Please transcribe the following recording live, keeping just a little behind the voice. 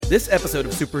This episode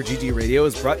of Super GG Radio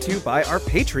is brought to you by our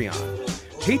Patreon.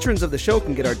 Patrons of the show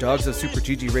can get our Dogs of Super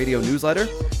GG Radio newsletter,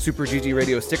 Super GG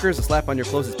Radio stickers to slap on your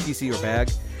closest PC or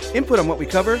bag, input on what we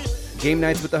cover, game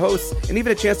nights with the hosts, and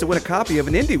even a chance to win a copy of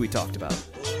an indie we talked about.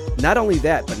 Not only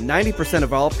that, but 90%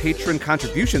 of all patron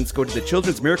contributions go to the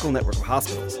Children's Miracle Network of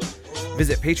Hospitals.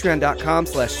 Visit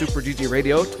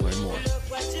patreon.com/superggradio to learn more.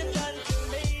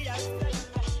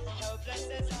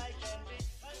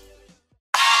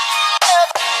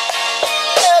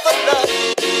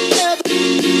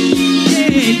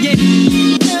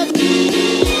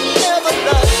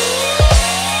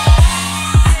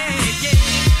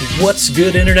 What's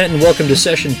good, Internet, and welcome to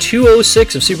session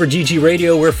 206 of Super GG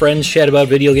Radio, where friends chat about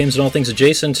video games and all things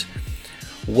adjacent.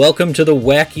 Welcome to the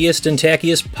wackiest and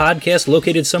tackiest podcast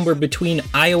located somewhere between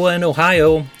Iowa and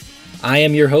Ohio. I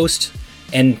am your host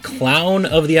and clown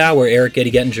of the hour, Eric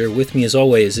Getty Gettinger. With me, as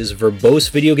always, is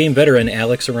verbose video game veteran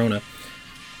Alex Arona.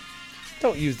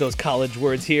 Don't use those college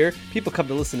words here. People come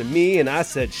to listen to me, and I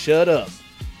said, shut up.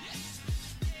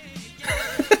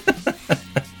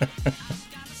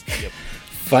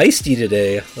 Feisty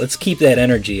today. Let's keep that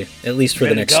energy, at least for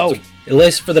the next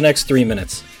 3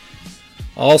 minutes.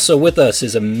 Also with us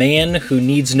is a man who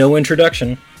needs no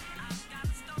introduction.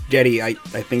 Getty, I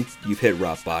think you've hit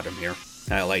rock bottom here.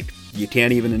 You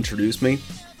can't even introduce me.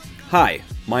 Hi,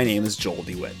 my name is Joel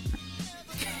DeWitt.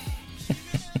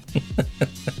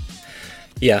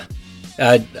 Yeah,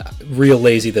 real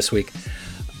lazy this week.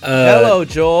 Hello,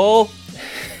 Joel.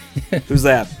 Who's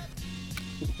that?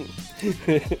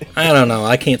 I don't know.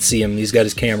 I can't see him. He's got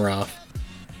his camera off.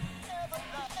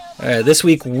 This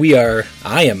week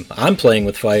I'm playing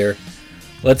with fire.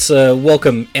 Let's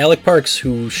welcome Alec Parks,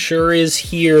 who sure is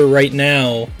here right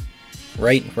now.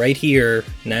 Right here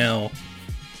now.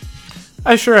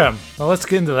 I sure am. Well, let's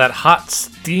get into that hot,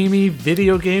 steamy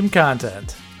video game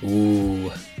content.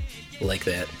 Ooh, like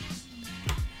that.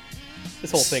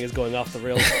 This whole thing is going off the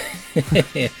rails.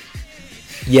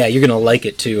 Yeah, you're gonna like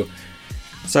it too.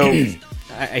 So,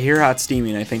 I hear hot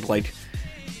steamy and I think like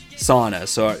sauna.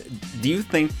 So, do you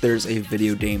think there's a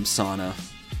video game sauna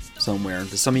somewhere?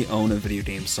 Does somebody own a video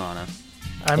game sauna?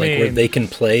 I mean, where they can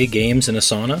play games in a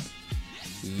sauna?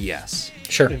 Yes.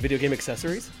 Sure. And video game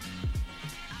accessories?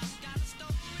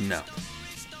 No.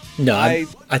 No, I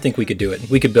think we could do it.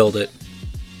 We could build it.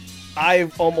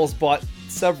 I've almost bought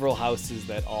several houses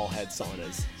that all had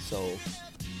saunas, so...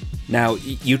 Now,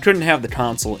 you couldn't have the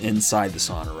console inside the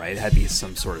sauna, right? It had to be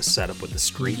some sort of setup with the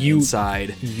screen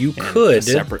inside. You could,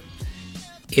 separate...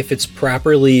 if it's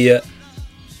properly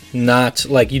not,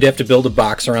 like, you'd have to build a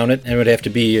box around it, and it would have to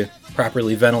be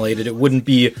properly ventilated. It wouldn't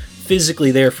be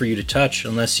physically there for you to touch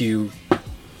unless you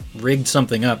rigged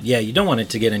something up. Yeah, you don't want it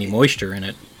to get any moisture in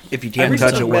it. If you can't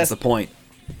touch it, what's the point?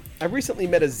 I recently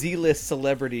met a Z-list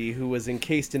celebrity who was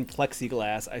encased in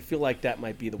plexiglass. I feel like that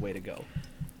might be the way to go.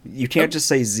 You can't just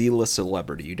say Z-list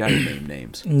celebrity. You gotta name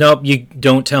names. Nope, you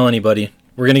don't tell anybody.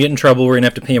 We're gonna get in trouble. We're gonna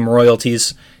have to pay him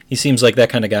royalties. He seems like that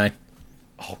kind of guy.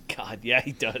 Oh, God, yeah,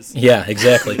 he does. Yeah,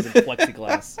 exactly. He's in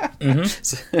plexiglass.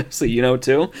 Mm-hmm. So you know,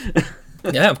 too?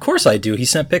 Yeah, of course I do. He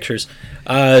sent pictures.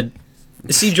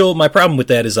 See, Joel, my problem with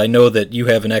that is I know that you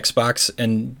have an Xbox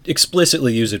and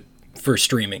explicitly use it for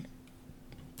streaming.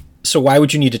 So why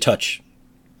would you need to touch?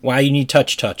 Why you need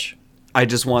touch? I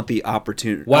just want the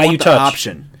opportunity. Why I want you the touch?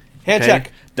 Option. Hand Okay?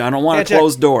 check. I don't want Hand a check.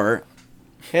 closed door.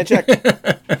 Hand check.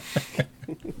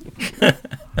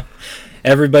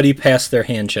 Everybody pass their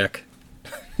hand check.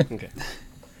 Okay.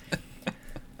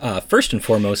 First and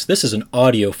foremost, this is an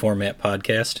audio format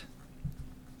podcast.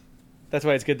 That's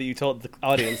why it's good that you told the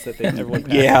audience that everyone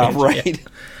passed Yeah, the hand check.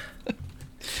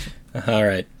 right. All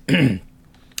right.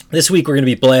 This week we're going to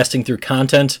be blasting through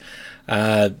content.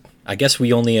 I guess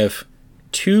we only have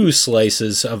 2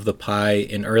 slices of the pie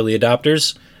in early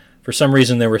adopters. For some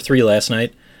reason, there were 3 last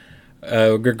night.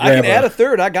 We're gonna I can add a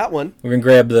third. I got one. We're going to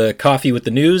grab the coffee with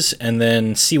the news and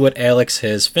then see what Alex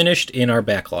has finished in our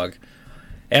backlog.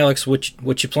 Alex,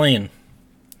 what you playing?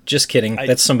 Just kidding.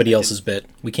 That's somebody else's bit.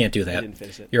 We can't do that. I didn't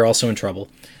finish it. You're also in trouble.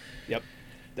 Yep.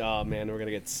 Oh, man, we're going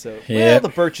to get so... Yep. Well, the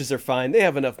Birches are fine. They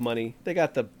have enough money. They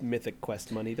got the Mythic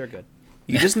Quest money. They're good.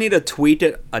 You just need to tweak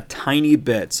it a tiny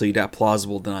bit so you got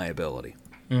plausible deniability.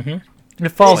 It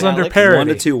falls Hey, under Alex, parody. 1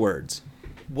 to 2 words.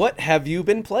 What have you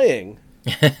been playing?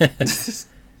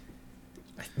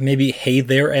 Maybe, hey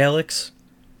there, Alex.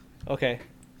 Okay.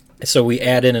 So we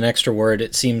add in an extra word.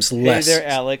 It seems less. Hey there,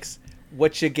 Alex.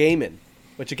 What you gaming?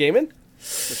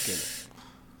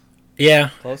 Yeah.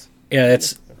 Close? Yeah,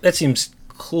 that seems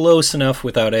close enough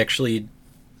without actually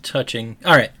touching.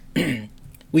 All right.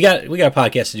 we got a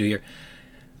podcast to do here.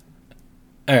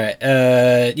 All right.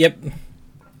 Yep.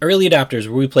 early adopters,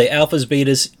 where we play alphas,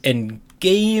 betas, and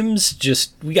games.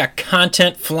 Just we got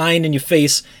content flying in your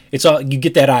face. It's all you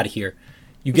get that out of here.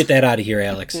 You get that out of here,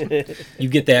 Alex. You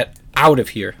get that out of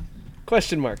here.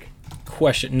 Question mark.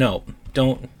 Question? No,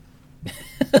 don't.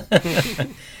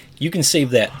 You can save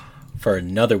that for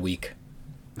another week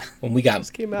when we got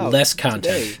Just came out less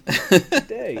content.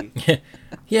 Today.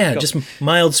 Yeah, Go. just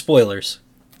mild spoilers.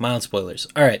 Mild spoilers.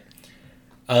 All right.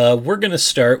 We're going to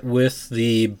start with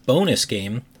the bonus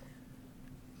game,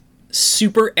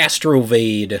 Super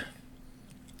Astrovade.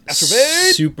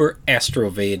 Astrovade! Super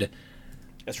Astrovade.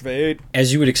 Astrovade.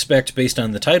 As you would expect based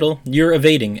on the title, you're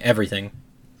evading everything.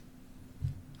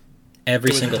 Every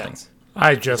It was single thing. intense.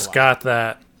 I just got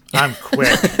that. I'm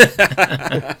quick.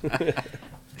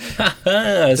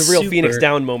 It's a real Phoenix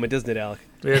Down moment, isn't it, Alec?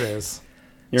 It is.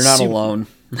 You're not Super- alone.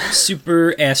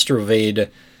 Super Astrovade.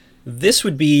 This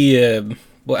would be,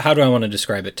 how do I want to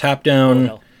describe it?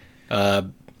 Top-down,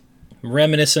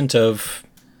 reminiscent of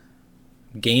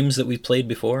games that we've played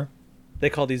before. They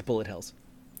call these bullet hells.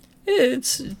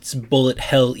 It's bullet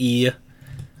hell-y.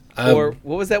 Or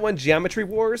what was that one? Geometry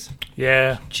Wars?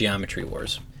 Yeah. Geometry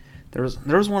Wars. There was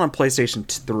one on PlayStation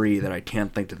 3 that I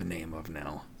can't think of the name of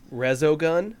now.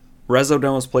 Resogun?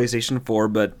 Resogun was PlayStation 4,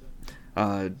 but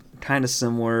kind of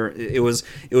similar. It was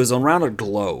around a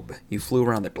globe. You flew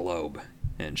around the globe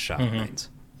and shot things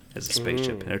as a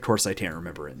spaceship. And of course, I can't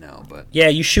remember it now, but Yeah,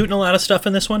 you shooting a lot of stuff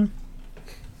in this one?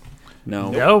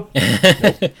 no. Nope.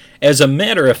 As a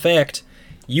matter of fact,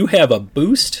 you have a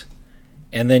boost,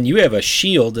 and then you have a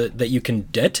shield that you can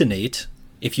detonate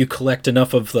if you collect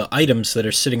enough of the items that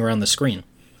are sitting around the screen.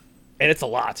 And it's a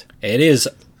lot. It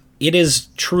is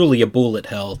truly a bullet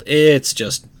hell. It's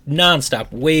just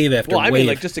nonstop, wave after Well, I wave. mean,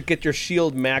 like, just to get your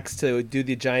shield max to do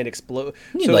the giant explode.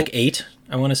 You need like 8,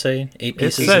 I want to say. 8 It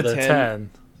pieces said of the...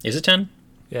 10. Is it 10?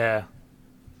 Yeah.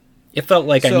 It felt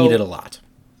like I So- needed a lot.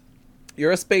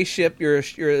 You're a spaceship. You're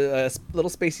a little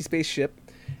spacey spaceship,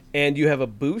 and you have a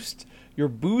boost. Your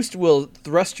boost will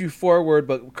thrust you forward,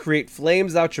 but create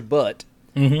flames out your butt.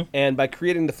 Mm-hmm. And by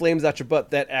creating the flames out your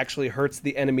butt, that actually hurts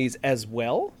the enemies as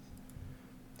well.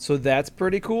 So that's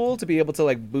pretty cool to be able to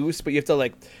like boost, but you have to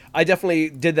like. I definitely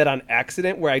did that on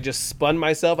accident where I just spun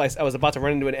myself. I was about to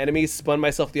run into an enemy, spun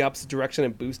myself the opposite direction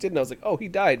and boosted, and I was like, "Oh, he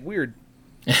died. Weird."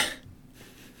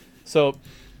 So,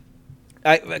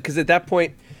 because at that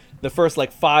point, the first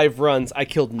like 5 runs, I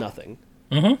killed nothing.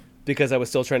 Mm-hmm. Because I was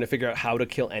still trying to figure out how to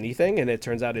kill anything, and it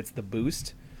turns out it's the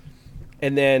boost.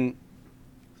 And then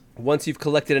once you've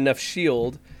collected enough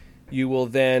shield, you will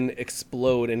then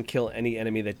explode and kill any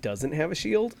enemy that doesn't have a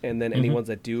shield, and then any ones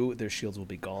that do, their shields will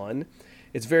be gone.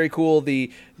 It's very cool.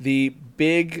 The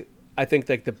big, I think,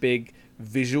 like the big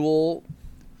visual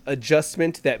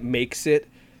adjustment that makes it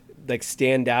like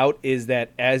stand out is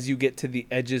that as you get to the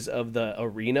edges of the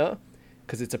arena,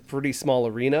 because it's a pretty small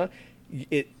arena,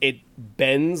 it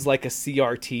bends like a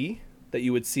CRT that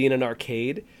you would see in an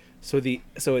arcade. So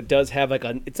it does have like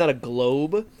it's not a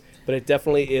globe, but it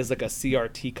definitely is like a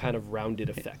CRT kind of rounded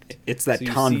effect. It's that So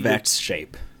you see convex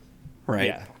shape, right?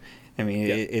 Yeah. I mean,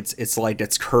 it's like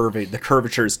it's curving. The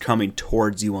curvature is coming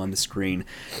towards you on the screen,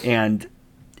 and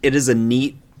it is a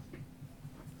neat.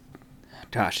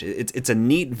 Gosh, it's a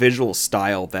neat visual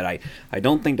style that I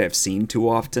don't think I've seen too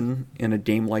often in a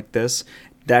game like this.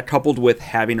 That coupled with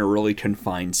having a really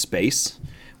confined space,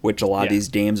 which a lot of these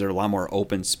games are a lot more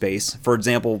open space. For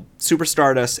example, Super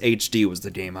Stardust HD was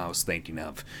the game I was thinking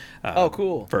of. Oh,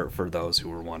 cool. For those who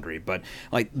were wondering. But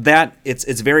like that,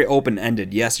 it's very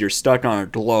open-ended. Yes, you're stuck on a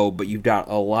globe, but you've got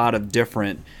a lot of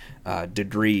different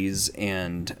degrees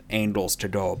and angles to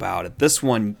go about it. This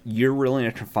one, you're really in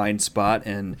a confined spot,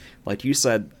 and like you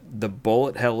said, the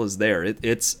bullet hell is there.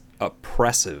 It's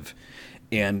oppressive.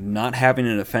 And not having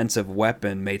an offensive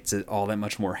weapon makes it all that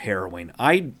much more harrowing.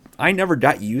 I never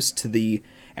got used to the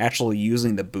actually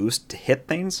using the boost to hit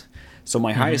things. So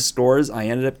my highest scores, I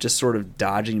ended up just sort of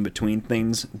dodging between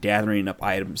things, gathering up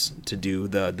items to do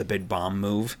the big bomb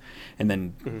move, and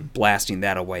then blasting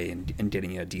that away and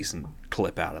getting a decent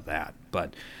clip out of that.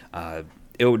 But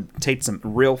it would take some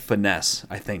real finesse,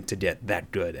 I think, to get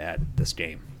that good at this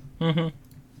game. Mm-hmm.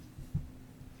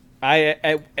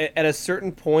 At a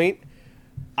certain point,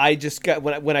 I just got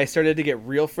when I started to get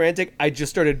real frantic, I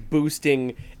just started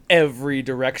boosting every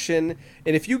direction.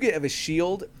 And if you have a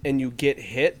shield and you get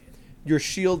hit, your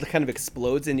shield kind of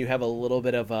explodes and you have a little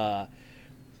bit of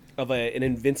an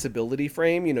invincibility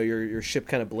frame. You know, your ship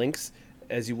kind of blinks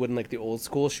as you would in like the old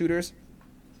school shooters.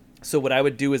 So what I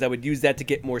would do is I would use that to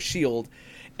get more shield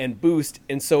and boost,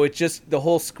 and so the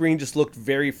whole screen just looked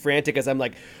very frantic as I'm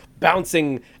like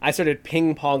bouncing. I started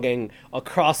ping-ponging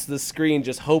across the screen,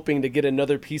 just hoping to get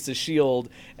another piece of shield,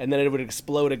 and then it would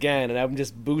explode again. And I'm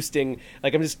just boosting,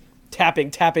 like I'm just tapping,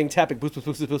 boost,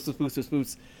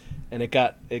 and it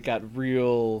got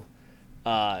real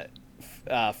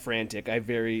frantic. I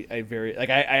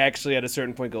actually at a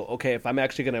certain point go, okay, if I'm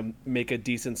actually gonna make a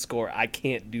decent score, I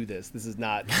can't do this. This is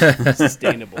not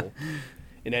sustainable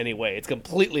in any way. It's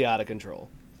completely out of control.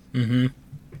 Mm-hmm.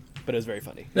 But it was very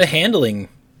funny. The handling,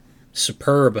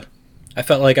 superb. I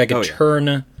felt like I could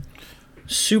turn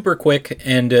super quick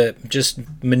and just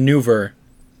maneuver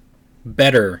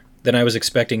better than I was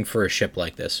expecting for a ship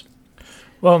like this.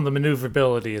 Well, the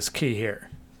maneuverability is key here.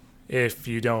 If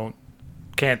you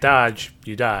can't dodge,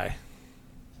 you die.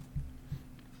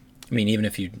 I mean, even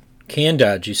if you can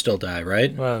dodge, you still die,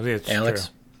 right? Well, it's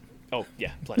Alex? true. Oh,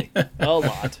 yeah, plenty. A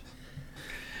lot.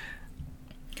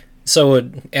 So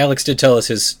Alex did tell us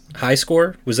his high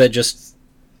score. Was that just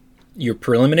your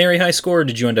preliminary high score, or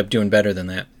did you end up doing better than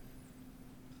that?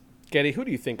 Getty, who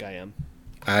do you think I am?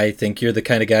 I think you're the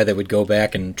kind of guy that would go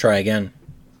back and try again.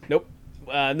 Nope.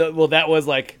 No, well, that was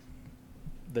like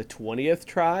the 20th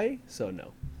try, so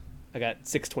no. I got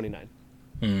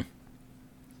 629.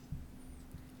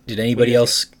 Did anybody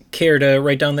else care to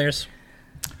write down theirs?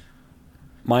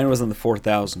 Mine was in the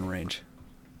 4,000 range.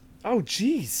 Oh,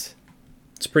 jeez.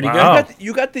 It's pretty Wow. good.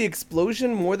 You got the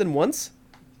explosion more than once?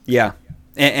 Yeah.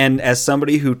 And as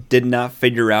somebody who did not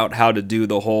figure out how to do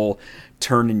the whole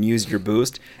turn and use your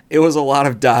boost, it was a lot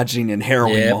of dodging and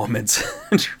harrowing moments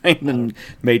trying to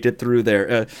make it through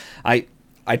there. I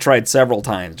tried several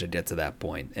times to get to that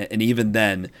point, and even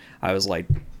then I was like,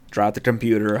 drop the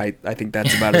computer. I think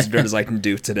that's about as good as I can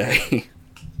do today.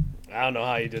 I don't know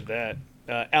how you did that.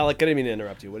 Alec, I didn't mean to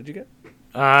interrupt you. What did you get?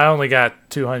 I only got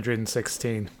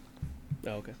 216. Oh,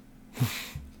 okay.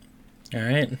 All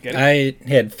right. Get it? I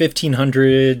had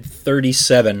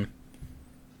 1,537.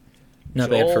 Not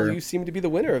Joel, bad for... you seem to be the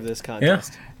winner of this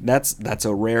contest. That's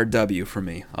a rare W for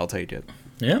me. I'll take it.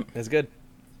 Yeah. That's good.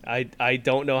 I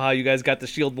don't know how you guys got the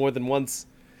shield more than once.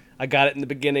 I got it in the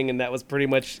beginning, and that was pretty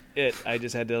much it. I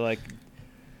just had to, like,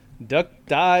 duck,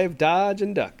 dive, dodge,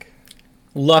 and duck.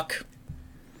 Luck.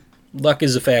 Luck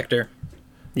is a factor.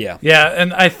 Yeah. Yeah,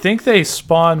 and I think they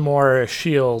spawn more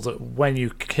shield when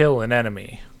you kill an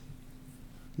enemy.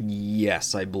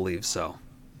 Yes, I believe so.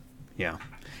 Yeah.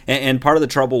 And part of the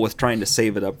trouble with trying to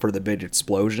save it up for the big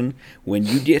explosion, when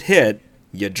you get hit,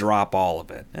 you drop all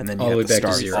of it. And then you All the have way to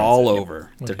back to start zero. all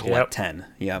over to Yep. collect 10.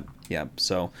 Yep.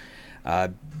 So,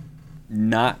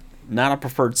 not a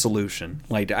preferred solution.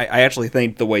 Like, I actually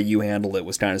think the way you handled it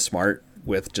was kind of smart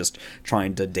with just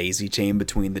trying to daisy chain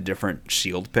between the different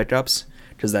shield pickups,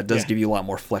 because that does give you a lot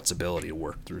more flexibility to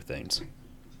work through things.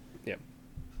 Yep.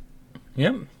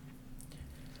 Yep.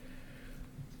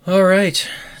 All right.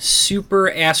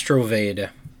 Super Astrovade.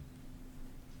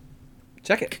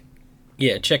 Check it.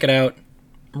 Yeah, check it out.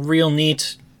 Real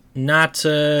neat. Not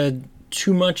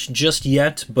too much just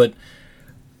yet, but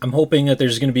I'm hoping that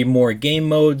there's going to be more game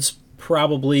modes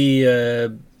probably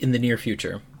in the near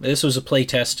future. This was a play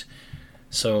test,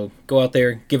 so go out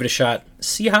there, give it a shot,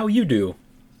 see how you do.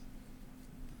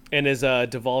 And as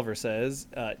Devolver says,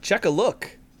 check a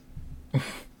look.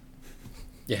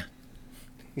 Yeah.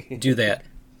 Do that.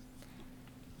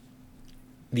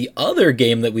 The other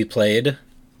game that we played,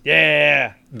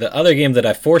 Yeah. the other game that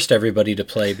I forced everybody to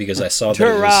play because I saw that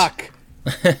it was...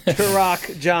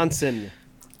 Turok Johnson.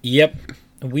 Yep.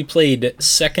 We played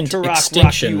Second Turok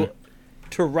Extinction.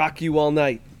 rock you all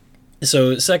night.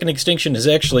 So Second Extinction has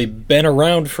actually been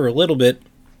around for a little bit.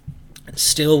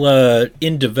 Still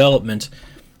in development.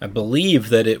 I believe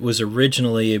that it was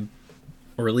originally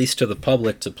released to the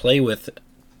public to play with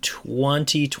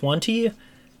 2020.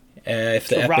 If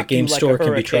the Epic Game Store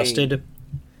can be trusted.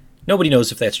 Nobody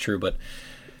knows if that's true, but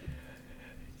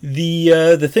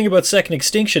the thing about Second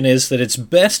Extinction is that it's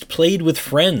best played with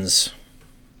friends.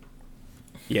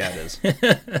 Yeah, it is.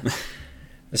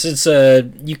 This is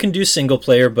you can do single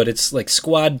player, but it's like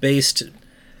squad based.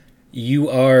 You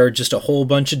are just a whole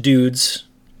bunch of dudes,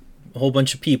 a whole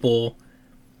bunch of people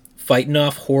fighting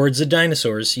off hordes of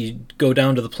dinosaurs. You go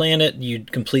down to the planet, you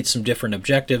complete some different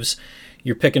objectives.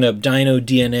 You're picking up dino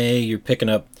DNA, you're picking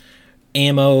up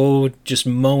ammo, just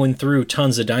mowing through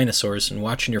tons of dinosaurs and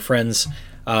watching your friends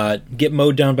get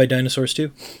mowed down by dinosaurs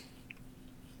too.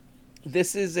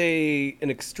 This is an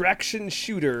extraction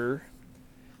shooter,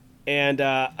 and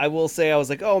I will say I was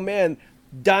like, oh man,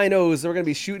 dinos, we're going to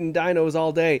be shooting dinos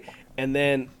all day. And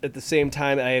then at the same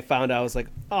time I found out, I was like,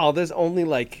 oh, there's only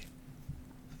like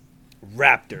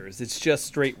raptors. It's just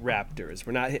straight raptors.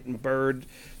 We're not hitting bird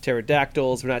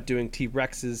pterodactyls. We're not doing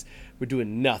T-Rexes. We're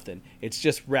doing nothing. It's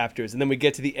just raptors. And then we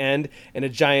get to the end, and a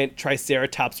giant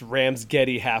Triceratops rams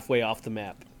Getty halfway off the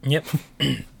map. Yep.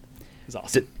 It's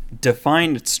awesome.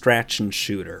 Define extraction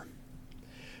shooter.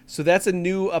 So that's a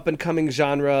new up-and-coming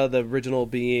genre, the original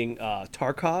being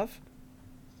Tarkov.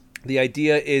 The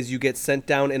idea is you get sent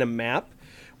down in a map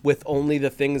with only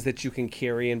the things that you can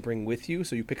carry and bring with you.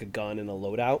 So you pick a gun and a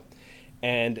loadout,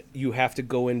 and you have to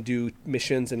go and do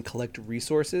missions and collect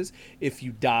resources. If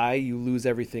you die, you lose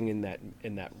everything in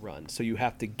that run. So you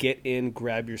have to get in,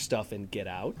 grab your stuff, and get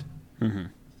out. Mm-hmm.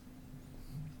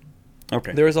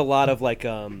 Okay. There's a lot of like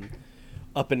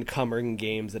up-and-coming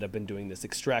games that have been doing this.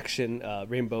 Extraction,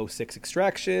 Rainbow Six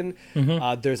Extraction.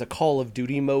 Mm-hmm. There's a Call of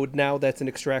Duty mode now that's an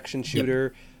extraction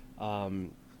shooter. Yep.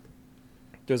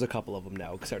 There's a couple of them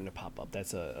now starting to pop up.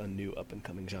 That's a new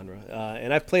up-and-coming genre.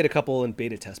 And I've played a couple in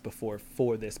beta test before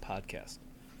for this podcast.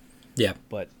 Yeah.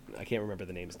 But I can't remember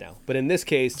the names now. But in this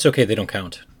case... It's okay, they don't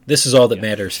count. This is all that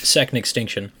matters. Second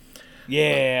Extinction.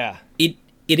 Yeah. It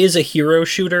is a hero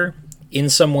shooter. In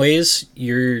some ways,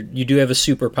 you do have a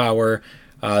superpower.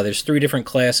 There's 3 different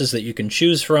classes that you can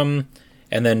choose from,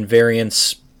 and then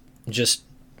variants, just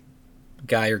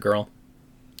guy or girl.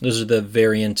 Those are the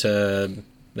variant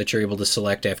that you're able to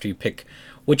select after you pick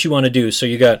what you want to do. So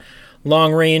you got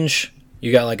long range,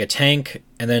 you got like a tank,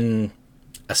 and then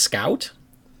a scout.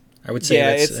 I would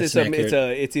say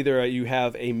it's either you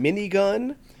have a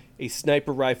minigun, a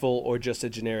sniper rifle, or just a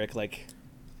generic like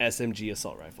SMG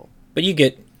assault rifle. But you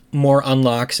get more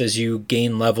unlocks as you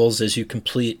gain levels, as you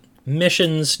complete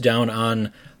missions down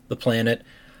on the planet.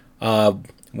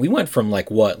 We went from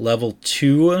level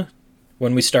 2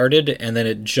 when we started, and then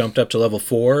it jumped up to level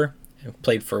 4 and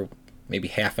played for maybe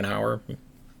half an hour,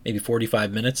 maybe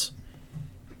 45 minutes.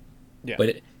 Yeah. But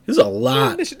it was a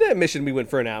lot. That mission we went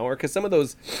for an hour because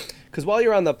while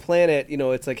you're on the planet,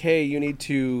 it's like, hey, you need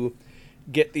to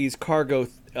get these cargo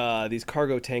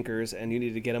tankers, and you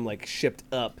need to get them shipped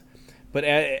up. But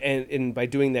and by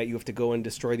doing that, you have to go and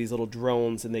destroy these little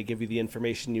drones, and they give you the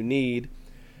information you need.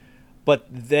 But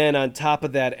then on top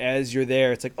of that, as you're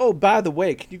there, it's like, oh, by the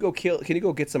way, can you go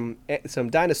get some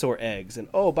dinosaur eggs? And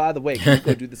oh, by the way, can you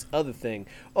go do this other thing?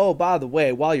 Oh, by the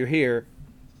way, while you're here,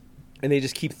 and they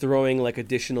just keep throwing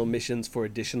additional missions for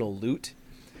additional loot.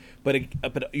 But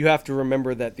you have to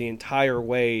remember that the entire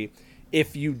way,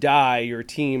 if you die, your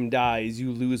team dies,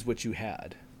 you lose what you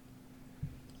had.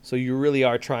 So you really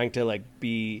are trying to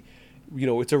be,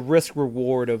 it's a risk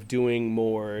reward of doing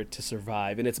more to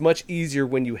survive. And it's much easier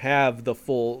when you have the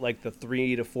full, the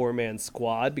 3 to 4 man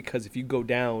squad, because if you go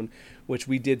down, which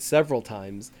we did several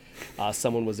times,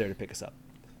 someone was there to pick us up.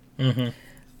 Mm-hmm.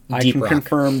 I can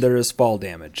confirm there is fall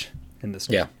damage in this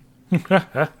game.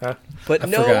 Yeah. But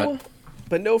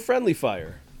no friendly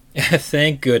fire.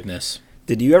 Thank goodness.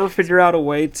 Did you ever figure out a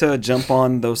way to jump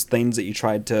on those things that you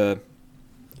tried to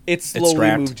It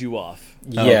slowly moved you off.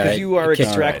 Yeah, because you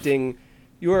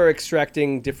are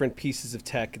extracting different pieces of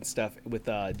tech and stuff with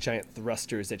giant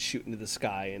thrusters that shoot into the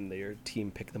sky, and your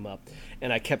team pick them up.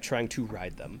 And I kept trying to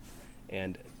ride them,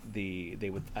 and they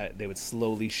would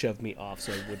slowly shove me off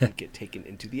so I wouldn't get taken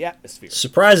into the atmosphere.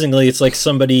 Surprisingly, it's like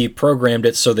somebody programmed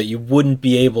it so that you wouldn't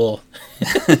be able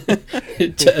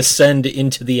to ascend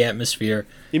into the atmosphere.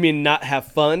 You mean not have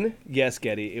fun? Yes,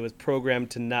 Getty. It was programmed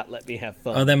to not let me have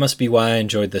fun. Oh, that must be why I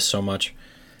enjoyed this so much.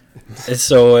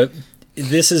 So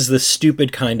this is the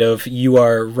stupid kind of, you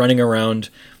are running around,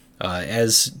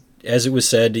 as it was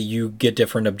said, you get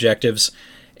different objectives,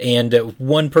 and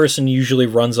one person usually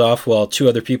runs off while 2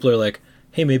 other people are like,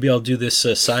 hey, maybe I'll do this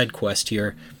side quest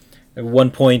here. At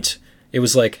one point, it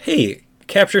was like, hey,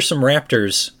 capture some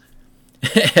raptors.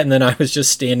 And then I was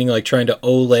just standing trying to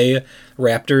olay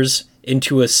raptors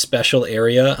into a special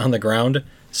area on the ground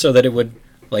so that it would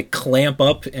clamp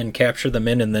up and capture them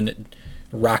in, and then it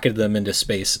rocketed them into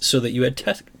space so that you had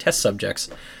test subjects.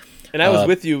 And I was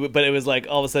with you, but it was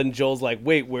all of a sudden Joel's like,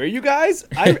 wait, where are you guys?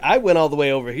 I went all the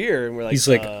way over here. And we're like, he's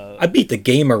like, I beat the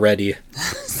game already.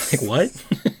 Like, what?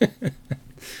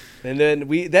 And then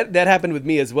that happened with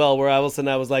me as well, where all of a sudden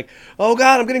I was like, oh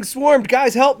God, I'm getting swarmed.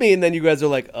 Guys, help me. And then you guys are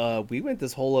like, we went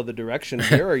this whole other direction.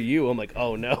 Where are you? I'm like,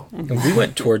 oh no. We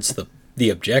went towards the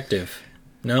objective.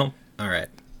 No? All right.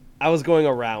 I was going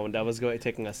around. I was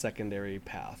taking a secondary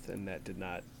path, and that did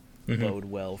not bode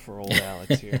well for old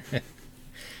Alex here.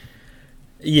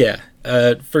 Yeah,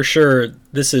 for sure.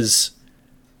 This is...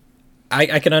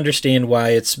 I can understand why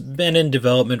it's been in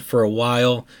development for a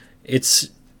while. It's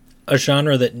a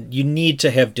genre that you need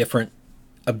to have different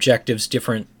objectives,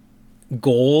 different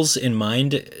goals in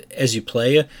mind as you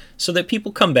play so that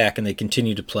people come back and they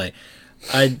continue to play.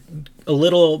 A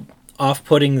little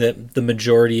off-putting that the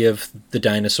majority of the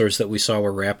dinosaurs that we saw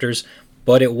were raptors,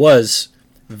 but it was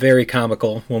very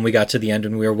comical when we got to the end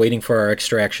and we were waiting for our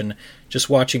extraction, just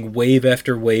watching wave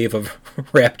after wave of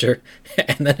raptor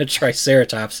and then a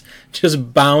triceratops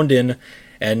just bound in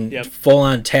and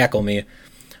full-on tackle me.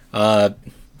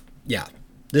 Yeah,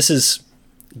 this is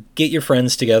get your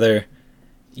friends together.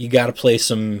 You got to play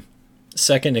some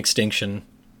Second Extinction.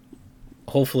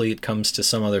 Hopefully it comes to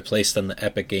some other place than the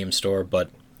Epic Game Store, but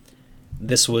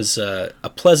this was a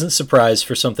pleasant surprise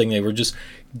for something they were just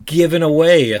giving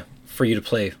away for you to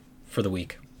play for the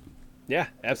week. Yeah,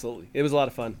 absolutely. It was a lot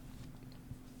of fun.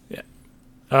 Yeah.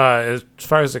 As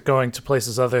far as it going to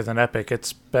places other than Epic,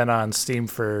 it's been on Steam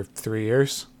for 3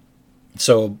 years.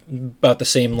 So about the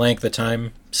same length of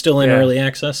time, still in early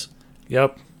access?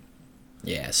 Yep.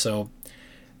 Yeah, so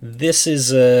this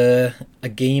is a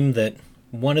game that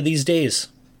one of these days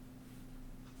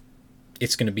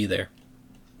it's going to be there.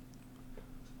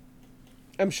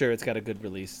 I'm sure it's got a good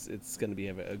release. It's going to be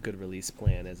a good release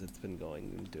plan as it's been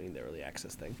going and doing the early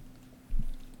access thing.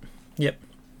 Yep.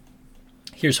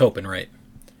 Here's hoping, right?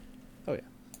 Oh,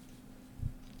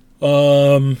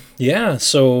 yeah. Yeah,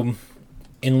 so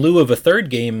in lieu of a third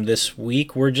game this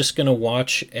week, we're just going to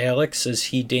watch Alex as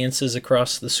he dances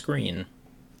across the screen.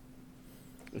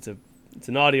 It's an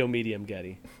audio medium,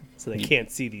 Getty, so they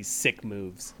can't see these sick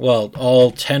moves. Well,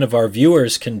 all 10 of our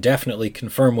viewers can definitely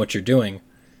confirm what you're doing.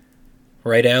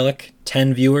 Right, Alec?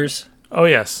 10 viewers? Oh,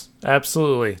 yes.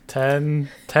 Absolutely. 10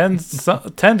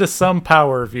 to some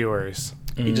power viewers.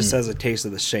 He just has a taste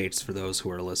of the shades for those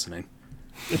who are listening.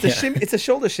 It's it's a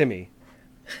shoulder shimmy.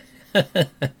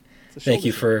 Thank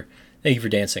you for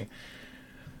dancing.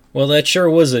 Well, that sure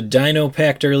was a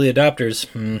Dino-packed early adopters.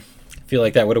 I feel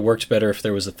like that would have worked better if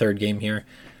there was a third game here.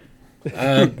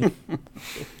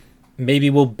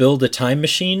 Maybe we'll build a time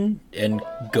machine and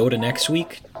go to next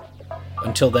week.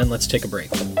 Until then, let's take a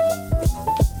break.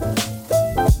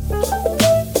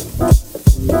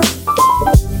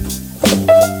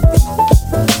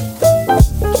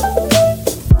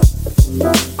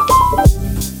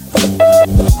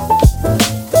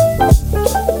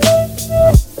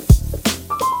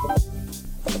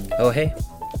 Oh, hey.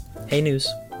 Hey, news.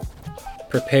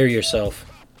 Prepare yourself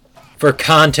for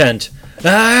content.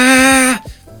 Ah!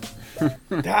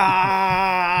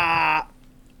 Ah!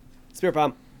 Spirit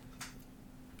bomb.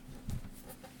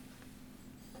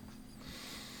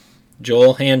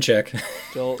 Joel, hand check.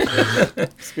 Joel,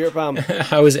 spirit bomb.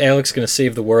 How is Alex going to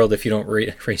save the world if you don't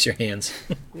raise your hands?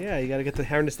 Yeah, you got to get to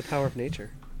harness the power of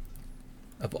nature.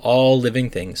 Of all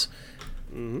living things.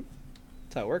 Mm-hmm.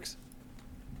 That's how it works.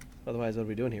 Otherwise, what are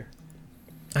we doing here?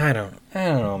 I don't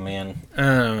know, man.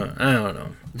 I don't know.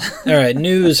 All right,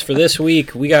 news for this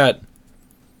week. We got...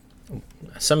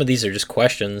 Some of these are just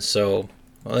questions, so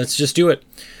let's just do it.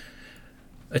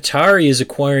 Atari is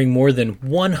acquiring more than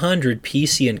 100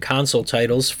 PC and console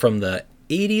titles from the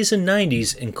 80s and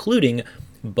 90s, including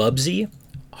Bubsy,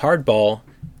 Hardball,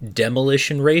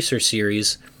 Demolition Racer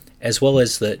series, as well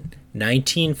as the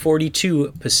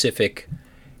 1942 Pacific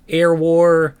Air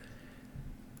War,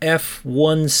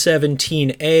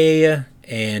 F-117A,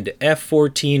 and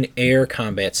F-14 Air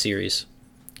Combat series.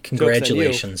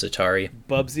 Congratulations, Atari.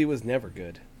 Bubsy was never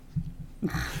good.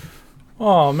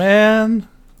 Oh, man.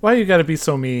 Why you gotta be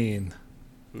so mean?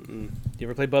 You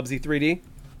ever play Bubsy 3D?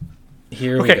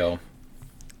 Here we go.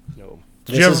 No.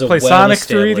 Did you ever play Sonic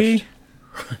 3D?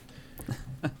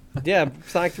 Yeah,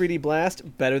 Sonic 3D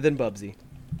Blast, better than Bubsy.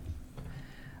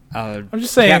 I'm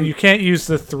just saying you can't use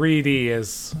the 3D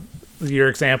as your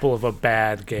example of a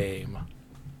bad game.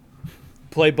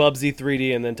 Play Bubsy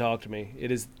 3D and then talk to me.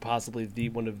 It is possibly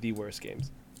one of the worst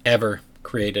games ever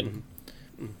created.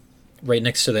 Right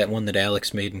next to that one that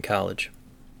Alex made in college.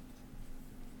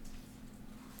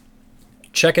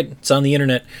 Check it. It's on the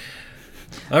internet.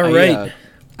 All right.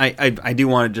 I do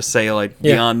want to just say, like,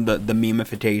 beyond the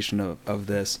memification of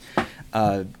this,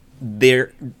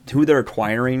 who they're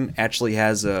acquiring actually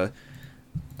has a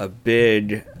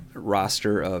big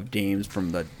roster of games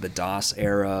from the DOS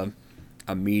era,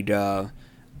 Amiga,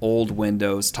 old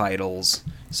Windows titles.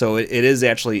 So it is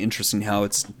actually interesting how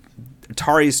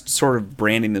Atari's sort of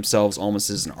branding themselves almost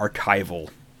as an archival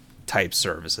type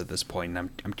service at this point, and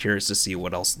I'm curious to see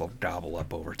what else they'll gobble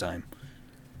up over time.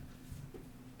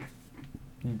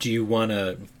 Do you want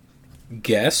to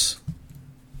guess?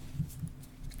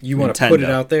 You want to put it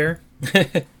out there?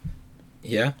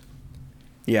 Yeah?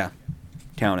 Yeah.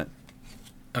 Count it.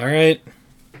 All right.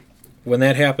 When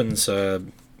that happens,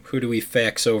 who do we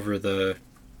fax over the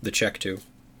check to?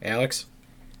 Alex?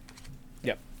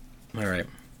 All right.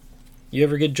 You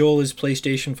ever get Joel his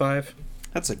PlayStation 5?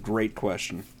 That's a great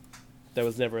question. That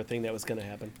was never a thing that was going to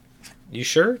happen. You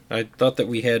sure? I thought that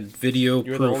we had video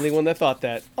You're proof. the only one that thought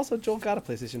that. Also, Joel got a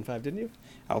PlayStation 5, didn't you?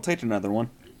 I'll take another one.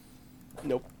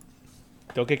 Nope.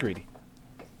 Don't get greedy.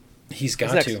 He's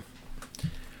got What's to.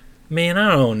 Man,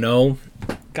 I don't know.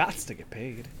 Gots to get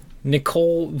paid.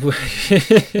 Nicole...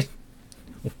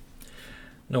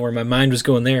 know where my mind was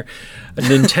going there. A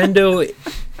Nintendo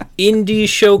Indie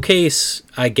Showcase,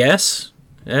 I guess.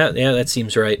 Yeah, that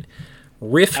seems right.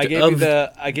 I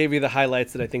gave you the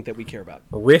highlights that I think that we care about.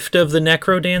 Rift of the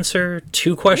Necrodancer,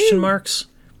 2 question marks.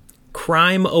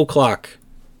 Crime O'Clock,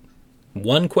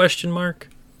 1 question mark.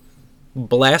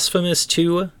 Blasphemous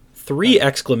 2, 3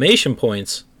 exclamation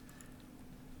points.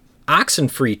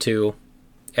 Oxenfree 2.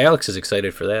 Alex is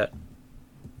excited for that.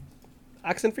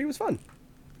 Oxenfree was fun.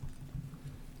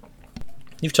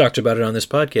 You've talked about it on this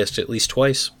podcast at least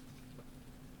twice.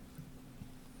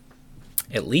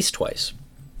 At least twice.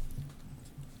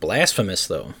 Blasphemous,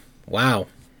 though. Wow.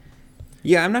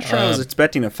 Yeah, I'm not sure I was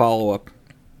expecting a follow-up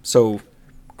so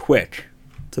quick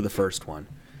to the first one.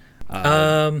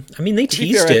 I mean, they To be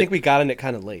teased fair, it. I think we got in it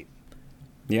kind of late.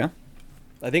 Yeah?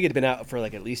 I think it'd been out for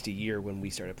like at least a year when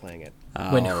we started playing it.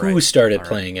 When All who right. started All right.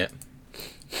 playing it?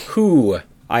 Who?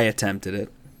 I attempted it.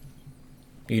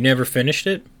 You never finished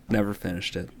it? Never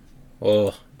finished it.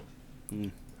 Oh.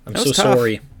 I'm That so was tough.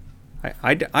 sorry.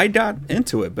 I got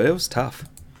into it, but it was tough.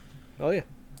 Oh yeah.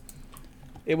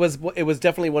 It was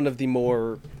definitely one of the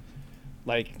more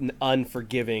like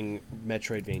unforgiving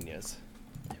Metroidvanias.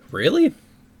 Really?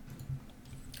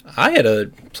 I had a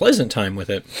pleasant time with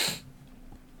it.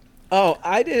 Oh,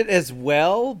 I did as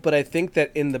well, but I think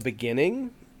that in the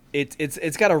beginning,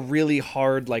 it's got a really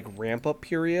hard like ramp up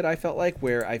period. I felt like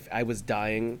where I was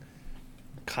dying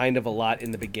kind of a lot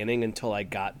in the beginning until I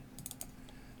got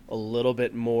a little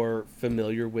bit more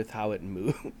familiar with how it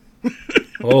moved.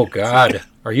 Oh, God.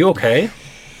 Are you okay?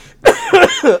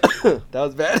 That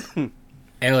was bad.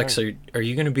 Alex, are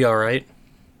you going to be all right?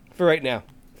 For right now.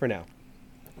 For now.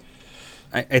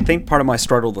 I think part of my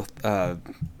struggle with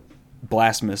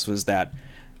Blasphemous was that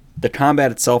the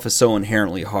combat itself is so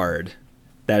inherently hard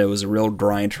that it was a real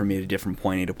grind for me to get from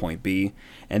point A to point B.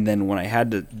 And then when I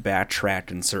had to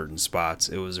backtrack in certain spots,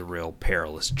 it was a real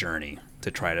perilous journey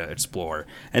to try to explore.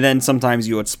 And then sometimes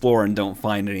you explore and don't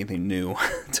find anything new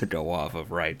to go off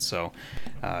of, right? So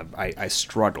I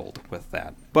struggled with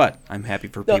that. But I'm happy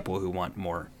for people who want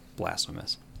more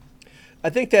Blasphemous. I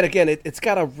think that again, it's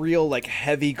got a real like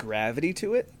heavy gravity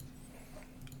to it.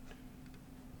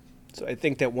 So I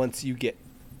think that once you get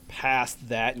past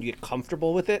that and you get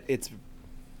comfortable with it,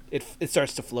 it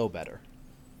starts to flow better.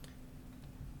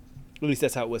 At least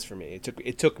that's how it was for me.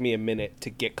 It took me a minute to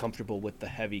get comfortable with the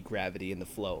heavy gravity and the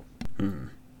flow. All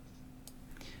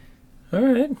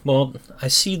right. Well, I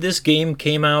see this game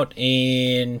came out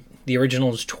in the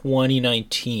original is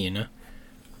 2019.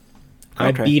 I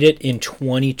Okay. beat it in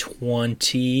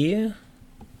 2020.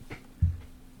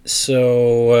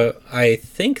 So I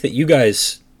think that you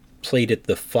guys played it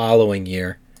the following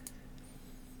year.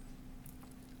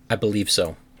 I believe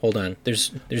so. Hold on. There's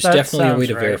That definitely a way sounds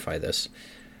to right. verify this.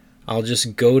 I'll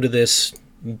just go to this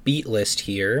beat list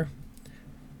here.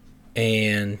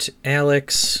 And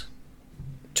Alex,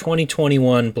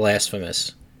 2021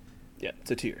 Blasphemous. Yeah,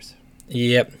 it's a tears.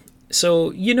 Yep.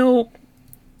 So,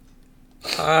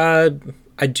 I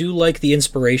do like the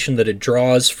inspiration that it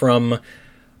draws from.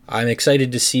 I'm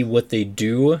excited to see what they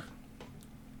do.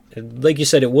 Like you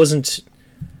said, it wasn't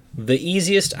the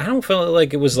easiest. I don't feel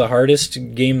like it was the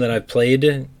hardest game that I've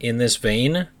played in this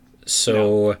vein.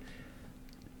 So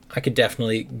I could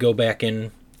definitely go back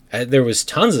in. There was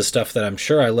tons of stuff that I'm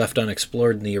sure I left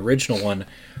unexplored in the original one.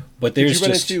 But Did there's you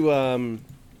run just... into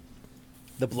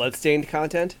the Bloodstained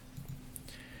content?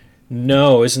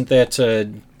 No, isn't that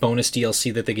bonus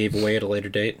DLC that they gave away at a later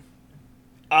date?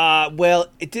 Well,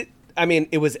 it did. I mean,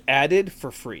 it was added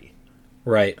for free.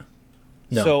 Right.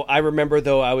 No. So I remember,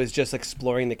 though, I was just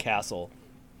exploring the castle,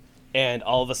 and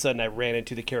all of a sudden I ran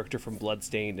into the character from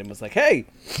Bloodstained and was like, hey,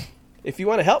 if you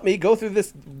want to help me, go through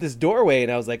this doorway.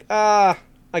 And I was like, I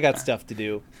got stuff to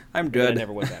do. I'm And then good. I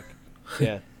never went back.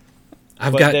 Yeah.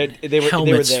 I've but got they were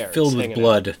helmets there, filled just with hanging out.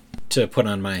 blood to put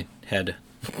on my head.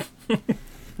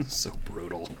 So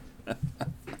brutal.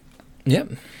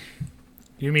 Yep.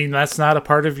 You mean that's not a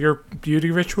part of your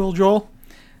beauty ritual, Joel?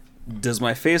 Does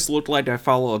my face look like I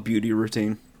follow a beauty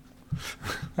routine?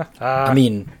 I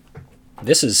mean,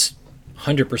 this is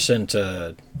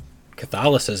 100%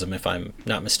 Catholicism, if I'm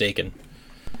not mistaken.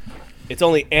 It's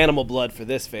only animal blood for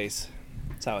this face.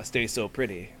 That's how it stays so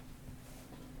pretty.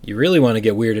 you really want to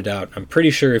get weirded out, I'm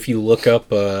pretty sure if you look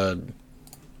up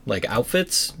like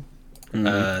outfits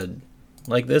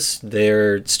like this,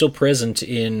 they're still present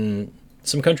in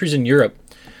some countries in Europe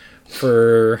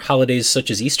for holidays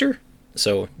such as Easter.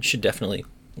 So you should definitely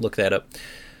look that up.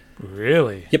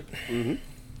 Really? Yep. Mm-hmm.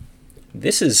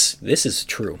 This is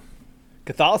true.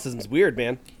 Catholicism's weird,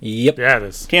 man. Yep. Yeah, it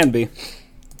is. Can be.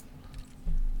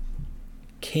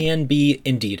 Can be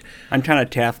indeed. I'm kind of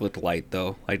Catholic light,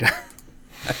 though. Like,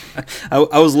 I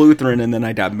was Lutheran, and then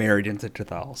I got married into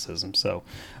Catholicism, so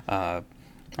I'm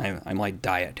like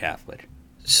diet Catholic.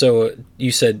 So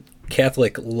you said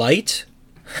Catholic light?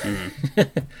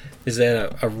 Is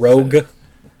that a rogue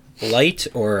light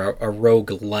or a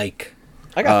rogue like?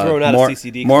 I got thrown out of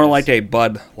CCD. More class. like a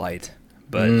Bud Light,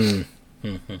 but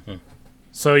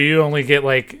So you only get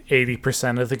like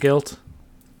 80% of the guilt?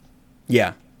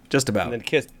 yeah, just about. And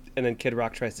then Kid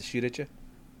Rock tries to shoot at you.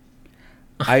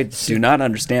 I do not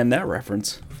understand that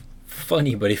reference.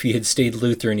 Funny, but if he had stayed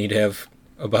Lutheran, he'd have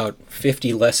about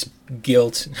 50 less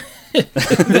guilt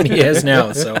than he has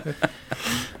now. So,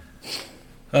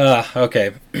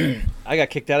 okay. I got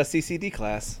kicked out of CCD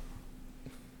class.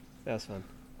 That was fun.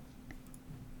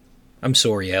 I'm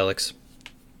sorry, Alex.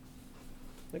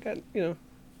 I got, I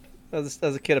was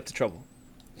a kid up to trouble.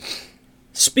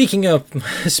 Speaking of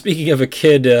a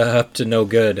kid up to no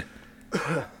good,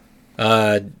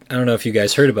 I don't know if you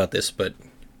guys heard about this, but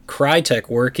Crytek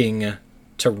working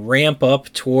to ramp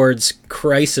up towards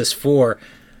Crysis 4.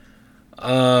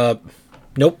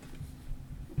 Nope.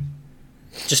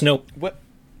 Just nope. What?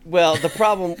 Well, the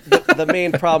problem, the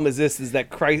main problem is that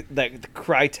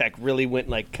Crytek really went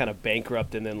like kind of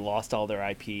bankrupt and then lost all their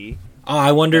IP. Oh,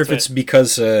 I wonder if it's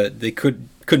because they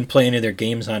couldn't play any of their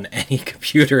games on any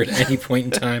computer at any point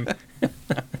in time.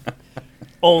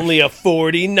 Only a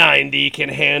 4090 can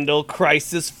handle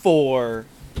Crysis 4.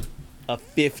 A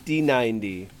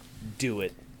 5090. Do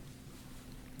it.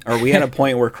 Are we at a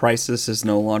point where Crysis is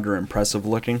no longer impressive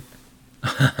looking?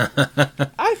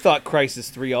 I thought Crysis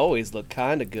 3 always looked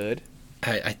kind of good.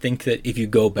 I think that if you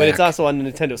go back... But it's also on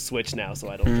the Nintendo Switch now, so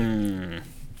I don't think...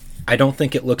 I don't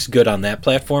think it looks good on that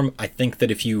platform. I think that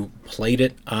if you played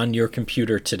it on your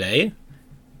computer today,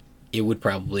 it would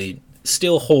probably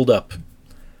still hold up.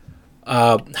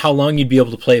 How long you'd be able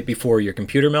to play it before your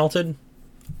computer melted?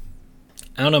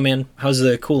 I don't know, man. How's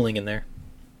the cooling in there?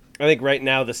 I think right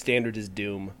now the standard is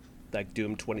Doom, like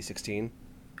Doom 2016.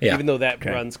 Yeah. Even though that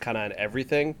runs kind of on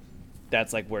everything,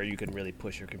 that's like where you can really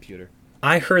push your computer.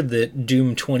 I heard that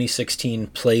Doom 2016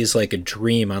 plays like a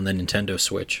dream on the Nintendo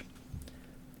Switch.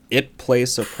 It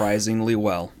plays surprisingly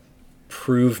well.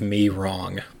 Prove me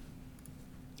wrong.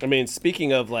 I mean,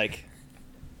 speaking of like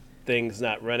things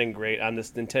not running great on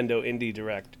this Nintendo Indie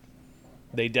Direct,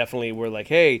 they definitely were like,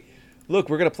 hey, look,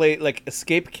 we're going to play like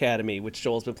Escape Academy, which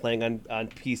Joel's been playing on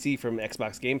PC from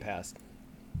Xbox Game Pass.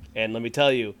 And let me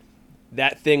tell you,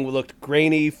 that thing looked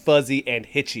grainy, fuzzy, and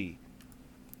hitchy.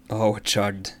 Oh, it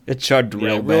chugged. It chugged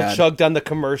real real bad. chugged on the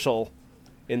commercial.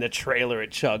 In the trailer,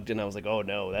 it chugged, and I was like, "Oh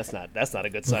no, that's not a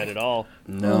good sign at all."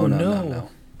 No.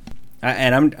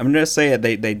 And I'm gonna say it.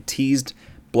 They teased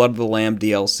Blood of the Lamb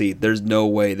DLC. There's no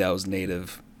way that was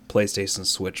native PlayStation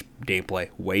Switch gameplay.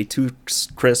 Way too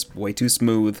crisp, way too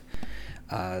smooth.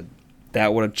 That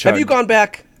would have chugged. Have you gone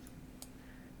back?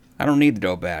 I don't need to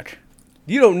go back.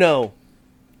 You don't know.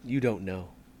 You don't know.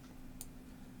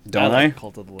 Don't like I?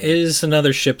 Cult of the Lamb. It is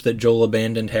another ship that Joel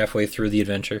abandoned halfway through the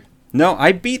adventure. No,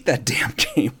 I beat that damn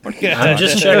game. I'm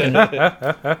just checking.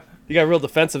 You got real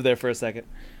defensive there for a second.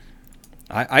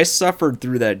 I suffered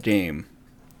through that game,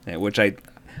 which I think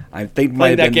might Playing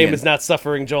have that been game the is not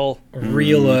suffering, Joel.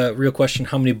 Real question.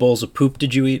 How many bowls of poop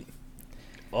did you eat?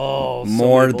 Oh, so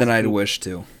more many than balls I'd of wish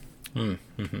to.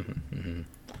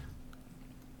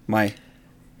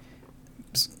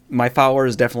 My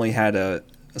followers definitely had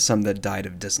some that died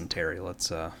of dysentery.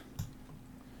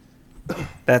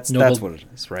 That's what it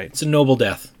is, right? It's a noble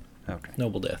death. Okay.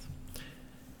 Noble death.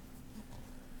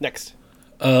 Next.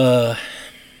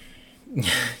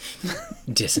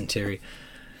 Dysentery.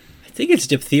 I think it's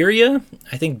diphtheria.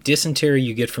 I think dysentery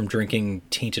you get from drinking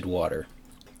tainted water.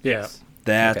 Yeah.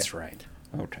 That's right.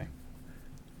 Okay.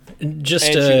 Just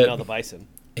And shooting all the bison.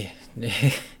 in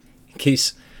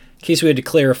case we had to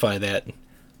clarify that.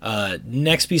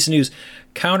 Next piece of news: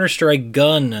 Counter-Strike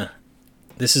gun.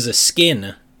 This is a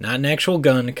skin, not an actual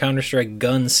gun. Counter-Strike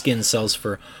gun skin sells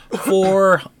for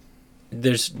four.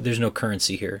 There's no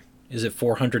currency here. Is it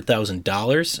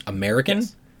 $400,000 American?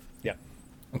 Yes. Yeah.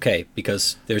 Okay,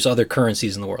 because there's other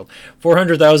currencies in the world.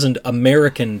 400,000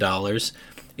 American dollars.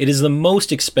 It is the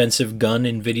most expensive gun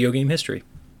in video game history,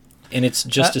 and it's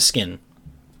just a skin.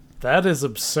 That is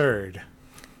absurd.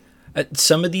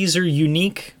 Some of these are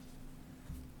unique.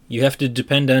 You have to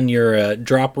depend on your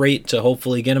drop rate to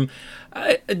hopefully get them.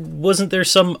 Wasn't there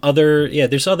some other... Yeah,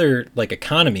 there's other like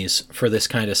economies for this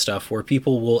kind of stuff where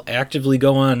people will actively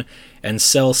go on and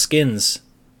sell skins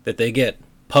that they get.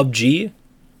 PUBG,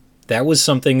 that was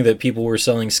something that people were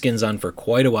selling skins on for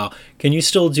quite a while. Can you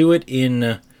still do it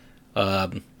in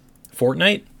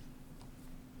Fortnite?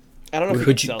 I don't know if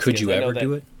Could you you, can sell could skins. you I know ever that-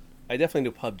 do it? I definitely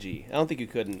do PUBG. I don't think you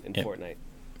could in Yeah. Fortnite.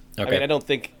 Okay. I mean, I don't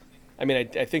think... I mean,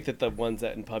 I think that the ones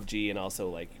that in PUBG and also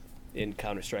like in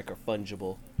Counter-Strike are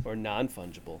fungible or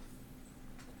non-fungible.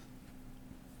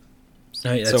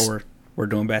 So we're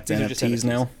doing back to These are just NFTs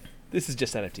now. This is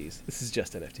just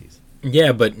NFTs.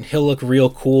 Yeah, but he'll look real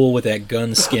cool with that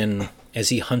gun skin as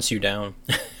he hunts you down.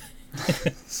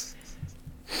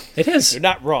 You're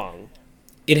not wrong.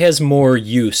 It has more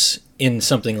use in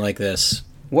something like this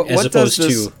What as does opposed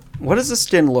this? to... What does the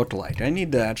skin look like? I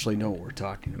need to actually know what we're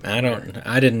talking about.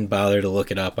 I didn't bother to look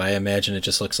it up. I imagine it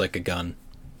just looks like a gun.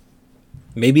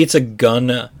 Maybe it's a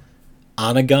gun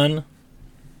on a gun,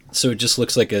 so it just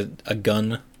looks like a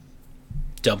gun,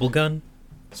 double gun.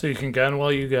 So you can gun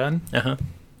while you gun? Uh-huh.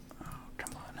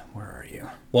 Come on, where are you?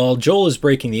 While Joel is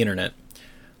breaking the internet,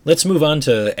 let's move on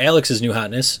to Alex's new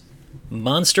hotness,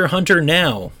 Monster Hunter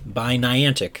Now by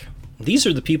Niantic. These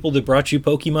are the people that brought you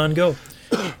Pokemon Go.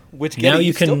 Which Now game you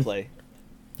you can- still play.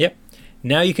 Yep.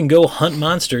 Now you can go hunt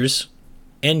monsters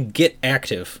and get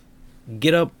active.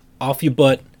 Get up off your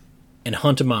butt and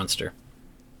hunt a monster.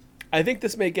 I think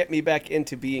this may get me back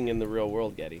into being in the real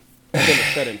world, Getty. I've been a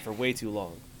shut-in for way too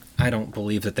long. I don't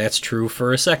believe that that's true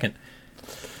for a second.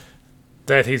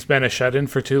 That he's been a shut-in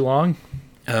for too long?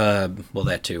 Well,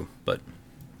 that too, but...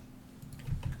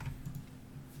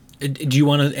 Do you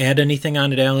want to add anything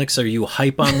on it, Alex? Are you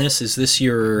hype on this? Is this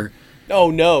your... Oh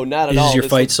no, not at This is all. your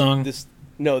fight song?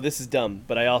 No, this is dumb.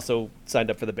 But I also signed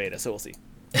up for the beta, so we'll see.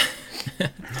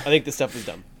 I think this stuff is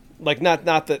dumb. Like not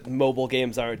that mobile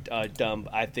games are dumb.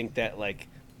 I think that like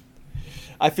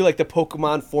I feel like the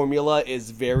Pokemon formula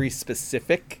is very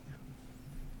specific.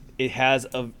 It has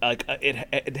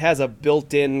it has a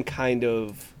built-in kind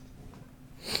of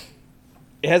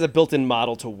it has a built-in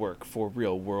model to work for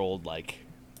real world like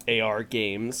AR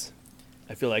games.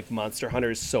 I feel like Monster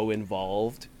Hunter is so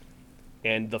involved.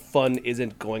 And the fun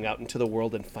isn't going out into the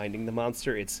world and finding the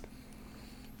monster. It's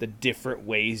the different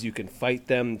ways you can fight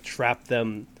them, trap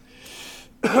them,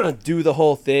 do the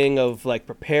whole thing of like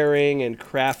preparing and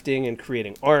crafting and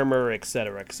creating armor,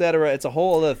 etc., etc. It's a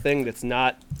whole other thing that's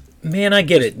not... Man, I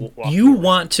get it. walk You around.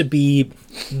 want to be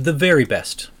the very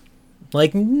best.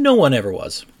 Like no one ever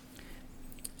was.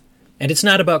 And it's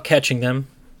not about catching them.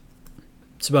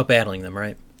 It's about battling them,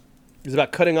 right? It's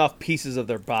about cutting off pieces of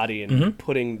their body and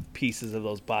putting pieces of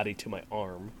those body to my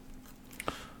arm.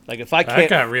 Like if I That can't...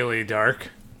 got really dark.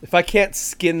 If I can't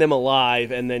skin them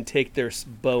alive and then take their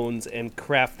bones and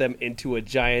craft them into a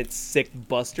giant sick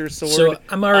buster sword, So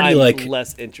I'm already like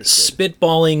less interested.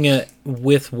 spitballing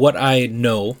with what I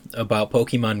know about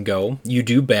Pokemon Go. You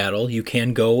do battle. You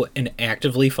can go and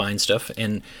actively find stuff.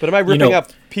 And But am I you ripping know,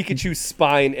 up Pikachu's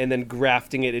spine and then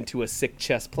grafting it into a sick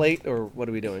chest plate, or what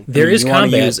are we doing? There is you want to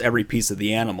combat. use every piece of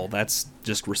the animal. That's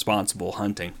just responsible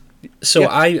hunting. So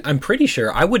Yeah. I'm pretty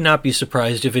sure I would not be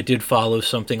surprised if it did follow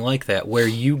something like that, where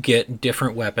you get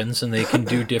different weapons and they can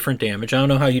do different damage. I don't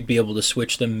know how you'd be able to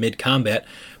switch them mid-combat,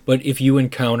 but if you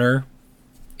encounter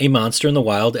a monster in the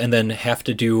wild and then have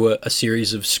to do a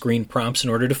series of screen prompts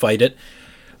in order to fight it,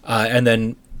 and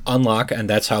then unlock, and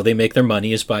that's how they make their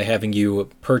money, is by having you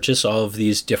purchase all of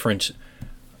these different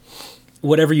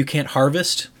whatever you can't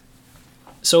harvest.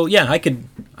 So yeah, I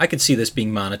could see this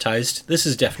being monetized. This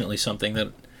is definitely something that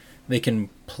they can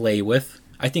play with.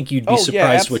 I think you'd be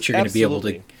surprised what you're going to be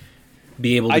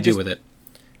able to do with it.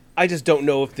 I just don't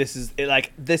know if this is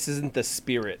this isn't the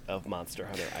spirit of Monster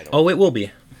Hunter. I don't. Oh, it will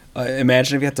be.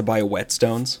 Imagine if you had to buy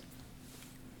whetstones.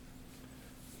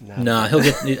 Nah, he'll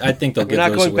get. I think they'll We're get not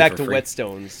those going away back for to free.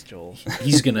 whetstones, Joel.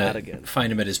 He's Not gonna again.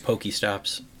 find him at his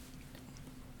Pokestops.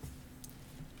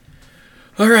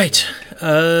 All right.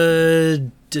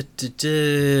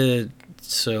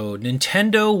 So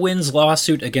Nintendo wins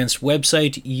lawsuit against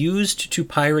website used to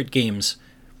pirate games.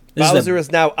 This is Bowser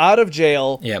is now out of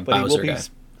jail. Yeah, but Bowser he will guy. be,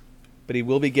 but he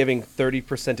will be giving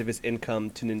 30% of his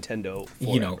income to Nintendo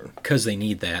forever. you know, because they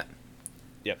need that.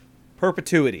 Yep.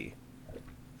 Perpetuity.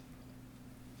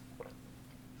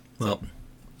 Well,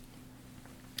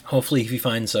 hopefully he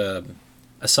finds a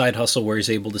side hustle where he's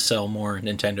able to sell more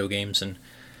Nintendo games and,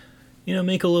 you know,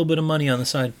 make a little bit of money on the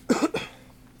side.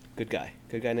 Good guy.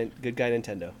 Good guy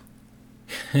Nintendo.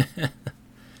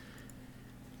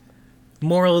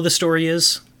 Moral of the story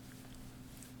is,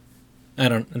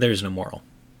 There's no moral.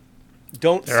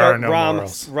 Don't There start are no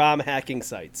morals. ROM hacking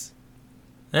sites.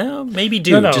 Well, maybe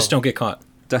do. No. Just don't get caught.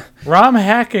 ROM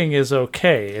hacking is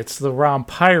okay. It's the ROM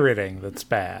pirating that's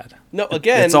bad. No,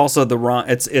 again, It's also the wrong.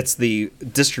 It's the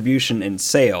distribution and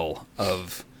sale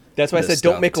of. that's why I this said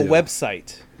don't stuff, make a too.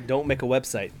 website. Don't make a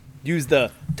website. Use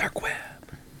the dark web.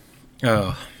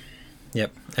 Oh,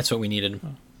 yep. That's what we needed.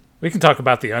 We can talk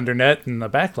about the Undernet and the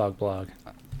Backlog blog.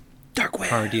 Dark web.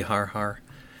 Hardy har har.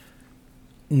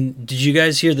 Did you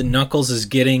guys hear that Knuckles is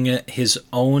getting his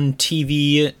own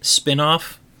TV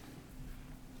spin-off?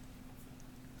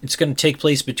 It's going to take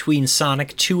place between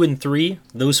Sonic 2 and 3,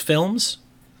 those films.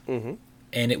 Mm-hmm.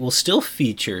 And it will still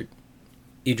feature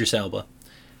Idris Elba.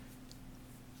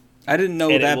 I didn't know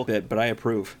And it that will- bit, but I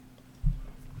approve.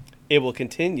 It will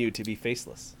continue to be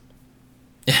faceless.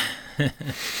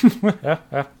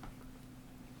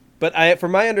 But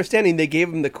from my understanding, they gave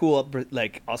him the cool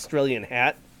like Australian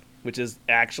hat, which is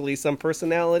actually some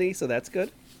personality, so that's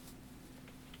good.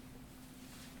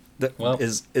 Well-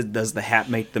 Does the hat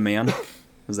make the man?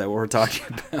 Is that what we're talking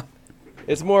about?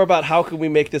 It's more about how can we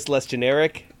make this less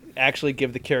generic, actually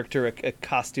give the character a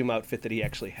costume outfit that he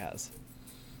actually has.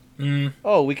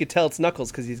 Oh, we could tell it's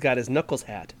Knuckles because he's got his Knuckles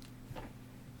hat.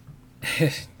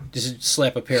 Just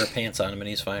slap a pair of pants on him and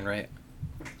he's fine, right?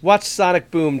 Watch Sonic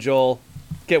Boom, Joel.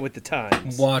 Get with the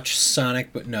times. Watch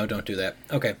Sonic, but no, don't do that.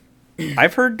 Okay.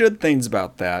 I've heard good things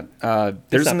about that.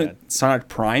 There's not an bad. Sonic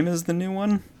Prime is the new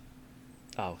one.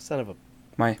 Oh, son of a...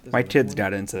 My know kids what?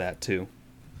 got into that too.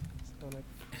 Sonic.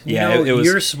 Yeah, No, it was.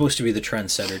 you're supposed to be the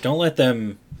trendsetter. Don't let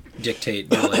them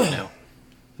dictate your life now.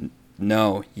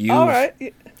 No, you All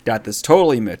right. got this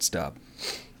totally mixed up.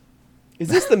 Is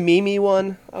this the Mimi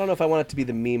one? I don't know if I want it to be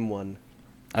the meme one.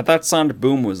 I thought Sonic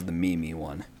Boom was the Mimi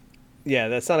one. Yeah,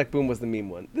 that Sonic Boom was the meme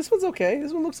one. This one's okay.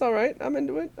 This one looks all right. I'm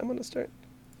into it. I'm going to start.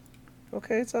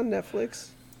 Okay, it's on Netflix.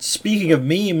 Speaking of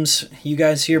memes, you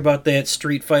guys hear about that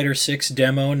Street Fighter 6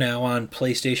 demo now on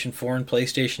PlayStation 4 and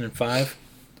PlayStation 5?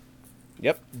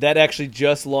 Yep, that actually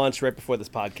just launched right before this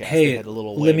podcast. They Hey, had a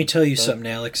little let me tell you the- something,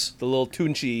 Alex. The little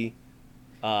Tunchi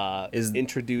Is-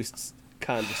 introduced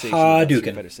conversation about Street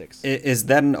Hadouken. Fighter 6. Is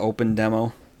that an open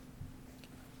demo?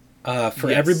 For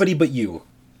Yes. everybody but you.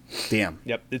 Damn.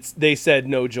 Yep, they said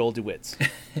no Joel DeWitts.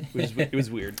 It was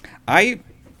weird. I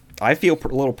feel a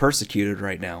little persecuted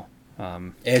right now.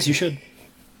 As you should.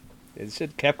 It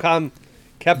should Capcom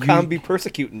be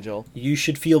persecuting Joel. You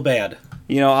should feel bad.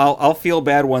 You know, I'll feel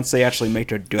bad once they actually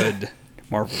make a good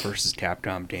Marvel vs.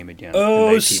 Capcom game again. Oh,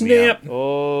 and they keep me out. snap.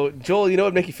 Oh, Joel, you know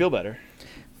what would make you feel better?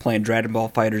 Playing Dragon Ball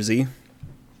Fighter Z.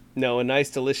 No, a nice,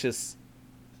 delicious.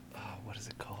 Oh, what is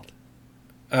it called?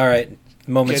 All right.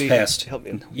 Moments Getty, passed. help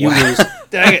me. You lose.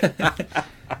 Dang it!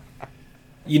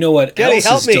 You know what Getty, else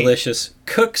help is me. delicious?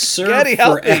 Cook Serve Getty,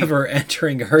 help me. Forever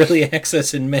entering early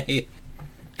access in May.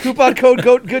 Coupon code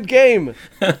GOAT good game.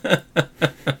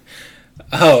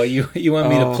 Oh, you want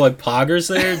me to plug Poggers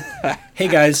there? Hey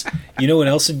guys, you know what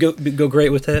else would go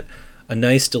great with that? A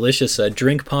nice, delicious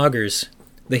drink Poggers.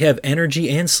 They have energy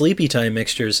and sleepy time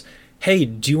mixtures. Hey,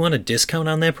 do you want a discount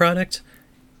on that product?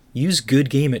 Use Good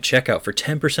Game at checkout for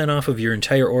 10% off of your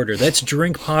entire order. That's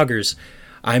Drink Poggers.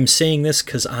 I'm saying this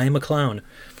because I'm a clown.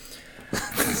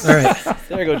 All right.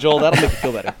 There you go, Joel. That'll make you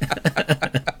feel better.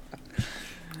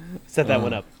 Set that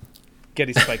one up.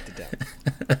 Getty spiked it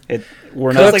down.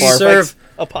 We're Cook not Like far. he serve.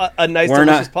 spikes a nice, We're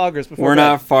delicious not. poggers before We're bed.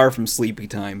 not far from sleepy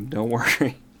time. Don't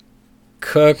worry.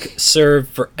 Cook Serve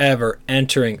Forever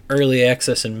entering early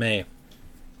access in May.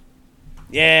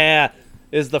 Yeah,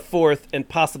 is the fourth and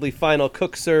possibly final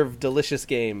Cook Serve delicious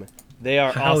game. They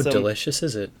are How awesome. delicious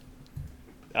is it?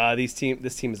 This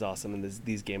team is awesome, and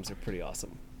these games are pretty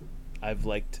awesome. I've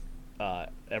liked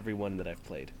every one that I've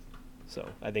played, so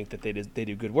I think that they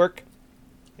do good work,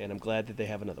 and I'm glad that they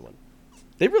have another one.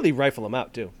 They really rifle them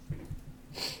out too.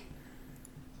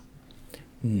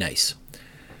 Nice.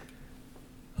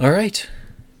 All right.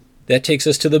 That takes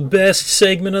us to the best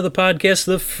segment of the podcast,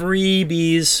 the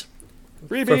freebies.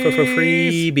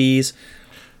 Freebies.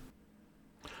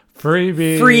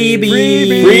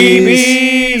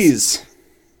 Freebies.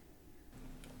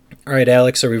 All right,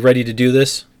 Alex, are we ready to do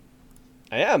this?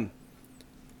 I am.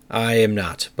 I am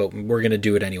not, but we're going to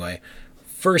do it anyway.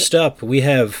 First up, we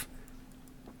have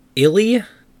Illy.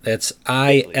 That's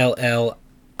ILLIE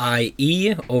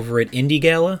over at Indie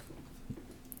Gala.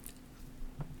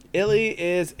 Illy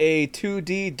is a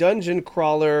 2D dungeon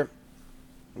crawler,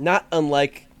 not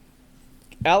unlike...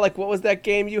 Alec, what was that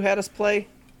game you had us play?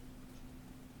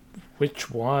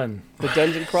 Which one? The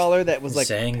dungeon crawler that was like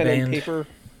pen Zangband? and paper?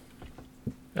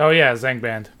 Oh yeah,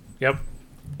 Zangband. Yep.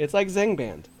 It's like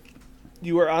Zangband.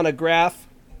 You are on a graph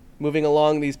moving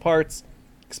along these parts,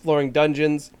 exploring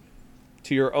dungeons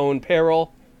to your own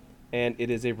peril, and it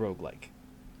is a roguelike.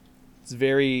 It's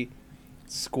very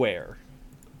square.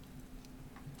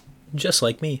 Just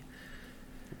like me.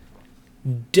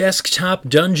 Desktop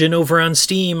Dungeon over on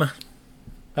Steam.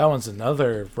 That one's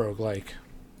another roguelike.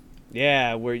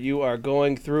 Yeah, where you are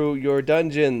going through your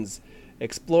dungeons,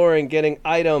 exploring, getting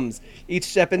items. Each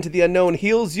step into the unknown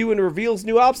heals you and reveals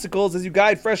new obstacles as you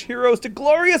guide fresh heroes to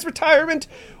glorious retirement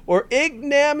or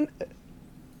ignominious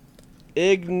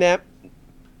What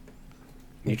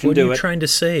are you trying to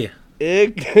say?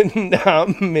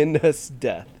 ignominious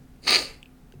death.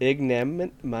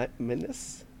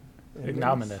 Ignominious?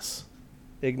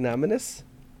 Ignominious?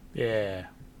 Yeah.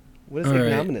 What does All right.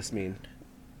 ignominious mean?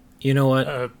 You know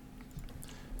what?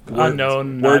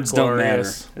 Unknown, Words not don't matter.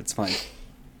 glorious. It's fine.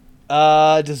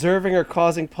 Deserving or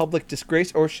causing public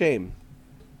disgrace or shame.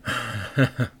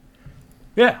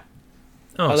 Yeah.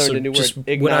 Oh, I learned so a new just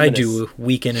word, what I ignominious. do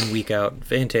week in and week out.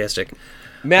 Fantastic.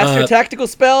 Master tactical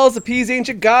spells, appease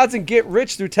ancient gods, and get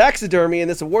rich through taxidermy in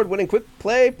this award-winning quick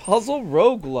play puzzle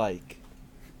roguelike.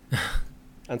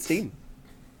 On Steam.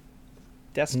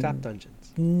 Desktop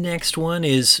Dungeons. Next one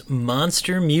is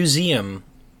Monster Museum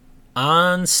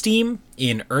on Steam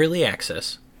in early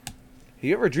access. Have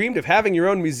you ever dreamed of having your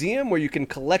own museum where you can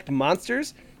collect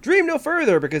monsters? Dream no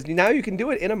further, because now you can do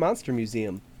it in a monster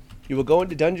museum. You will go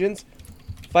into dungeons,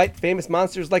 fight famous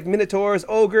monsters like minotaurs,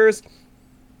 ogres,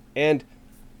 and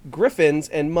griffins,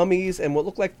 and mummies, and what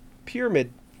look like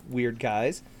pyramid weird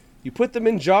guys. You put them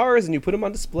in jars, and you put them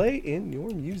on display in your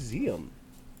museum.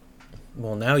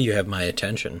 Well, now you have my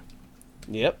attention.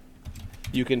 Yep.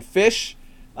 You can fish,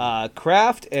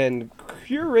 craft, and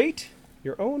curate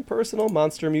your own personal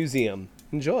monster museum.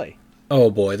 Enjoy. Oh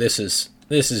boy, this is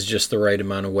just the right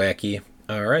amount of wacky.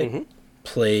 All right.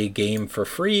 Play game for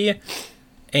free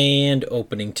and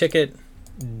opening ticket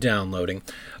downloading.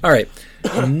 All right.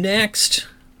 Next,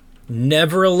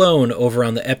 Never Alone over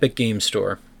on the Epic Game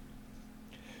Store.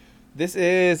 This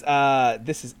is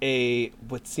a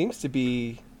what seems to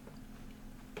be.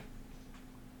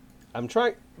 I'm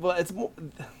trying. Well, it's more.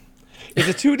 It's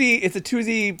a 2D. It's a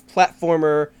 2D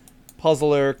platformer,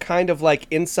 puzzler, kind of like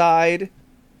Inside.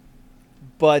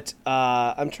 But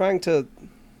I'm trying to.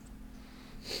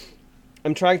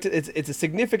 It's a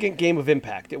significant game of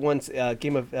impact. It won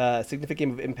significant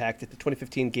game of impact at the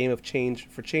 2015 Game of Change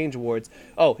for Change Awards.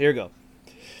 Oh, here we go.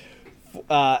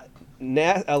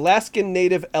 Alaskan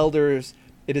Native Elders.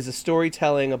 It is a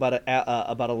storytelling about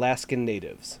Alaskan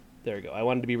natives. There we go. I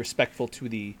wanted to be respectful to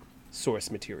the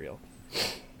source material.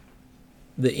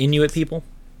 The Inuit people?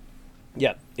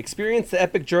 Yeah. Experience the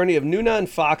epic journey of Nuna and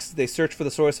Fox as they search for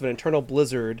the source of an eternal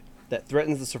blizzard that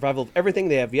threatens the survival of everything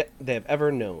they have ever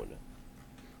known.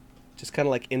 Just kind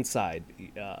of like Inside,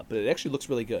 but it actually looks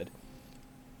really good.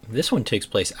 This one takes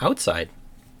place outside.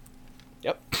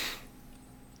 Yep.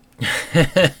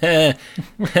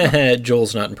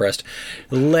 Joel's not impressed.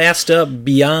 Last up,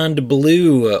 Beyond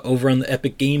Blue over on the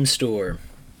Epic Game Store.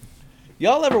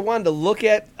 Y'all ever wanted to look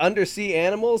at undersea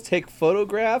animals, take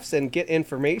photographs, and get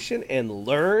information and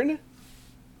learn?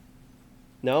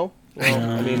 No? Well,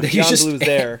 I mean, He's Beyond just Blue's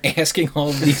there. asking all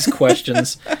of these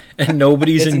questions, and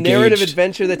nobody's It's a engaged. narrative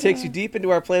adventure that takes you deep into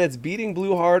our planet's beating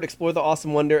blue heart, explore the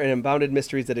awesome wonder and unbounded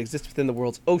mysteries that exist within the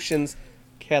world's oceans,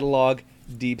 catalog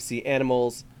deep sea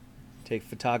animals, take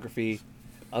photography,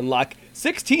 unlock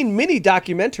 16 mini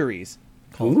documentaries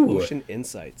called Ooh. Ocean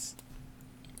Insights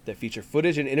that feature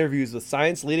footage and interviews with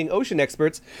science-leading ocean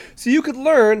experts so you could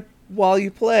learn while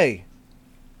you play.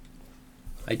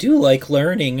 I do like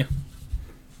learning.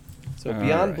 So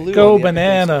Beyond right. Blue. Go on the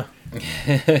Epic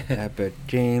Games banana. Epic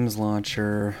Games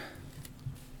Launcher. Store.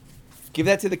 Give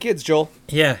that to the kids, Joel.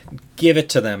 Yeah, give it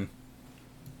to them.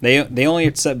 They only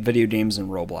accept video games in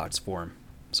Roblox form.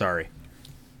 Sorry.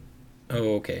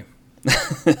 Oh, okay.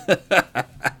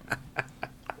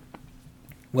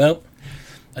 Well,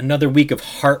 another week of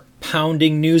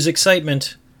heart-pounding news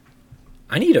excitement.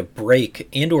 I need a break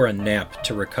and or a nap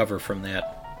to recover from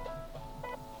that.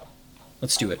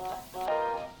 Let's do it.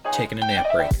 Taking a nap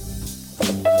break.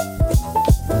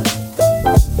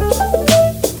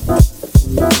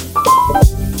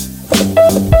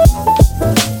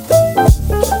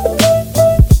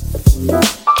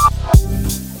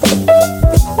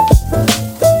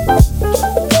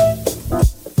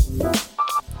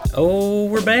 Oh,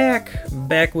 we're back.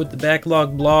 Back with the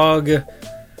Backlog blog,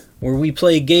 where we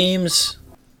play games.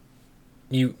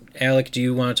 Alec, do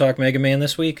you want to talk Mega Man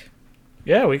this week?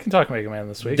 Yeah, we can talk Mega Man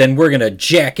this week. Then we're gonna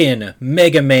jack in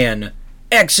Mega Man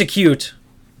Execute.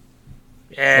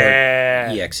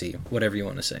 Yeah. Or EXE, whatever you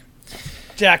want to say.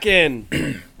 Jack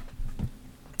in.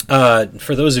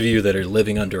 For those of you that are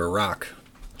living under a rock,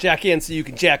 Jack in so you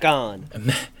can jack on.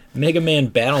 Mega Man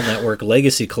Battle Network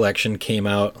Legacy Collection came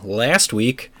out last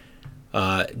week,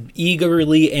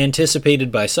 eagerly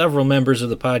anticipated by several members of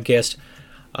the podcast,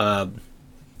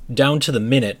 down to the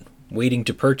minute, waiting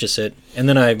to purchase it. And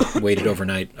then I waited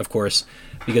overnight, of course,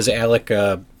 because Alec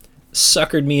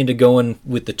suckered me into going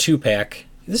with the 2-pack.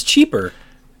 It's cheaper.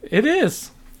 It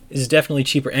is. It's definitely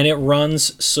cheaper, and it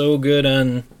runs so good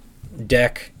on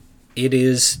deck. It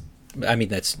is, I mean,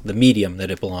 that's the medium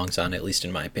that it belongs on, at least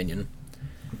in my opinion.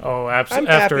 Oh, I'm after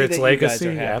happy its that you legacy,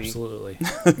 guys are happy. absolutely.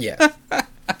 Yeah.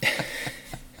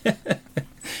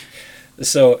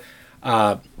 So,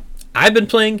 I've been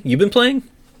playing. You've been playing?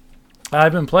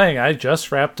 I've been playing. I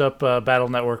just wrapped up Battle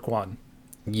Network 1.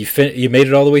 You made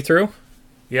it all the way through?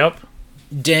 Yep.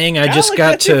 Dang, I just Alec,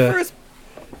 got that's to... Your first,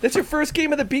 that's your first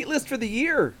game of the beat list for the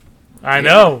year. I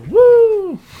know.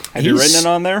 Woo! Have you written it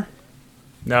on there?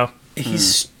 No.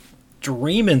 He's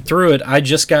streaming through it. I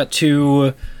just got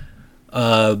to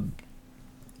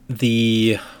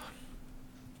the...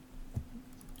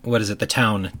 What is it? The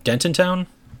town. Denton Town?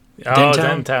 Oh,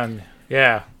 Denton.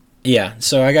 Yeah. Yeah,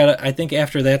 so I think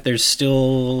after that there's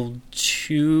still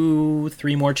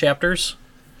 2-3 more chapters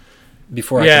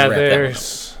before I can wrap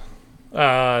there's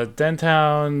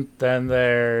Dentown, then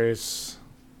there's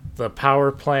the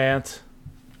power plant,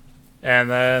 and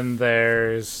then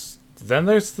there's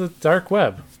the dark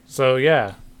web. So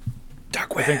yeah.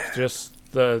 Dark I think just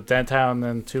the Dentown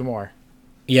and 2 more.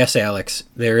 Yes, Alex,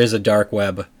 there is a dark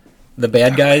web. The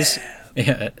bad guys,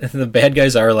 yeah, the bad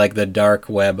guys are like the dark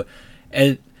web.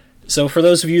 And so for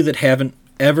those of you that haven't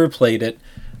ever played it,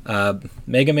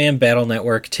 Mega Man Battle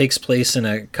Network takes place in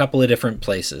a couple of different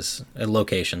places,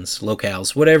 locations,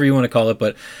 locales, whatever you want to call it,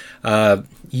 but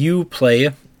you play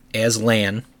as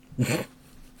Lan.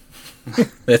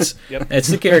 That's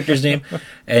the character's name.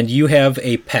 And you have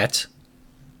a pet,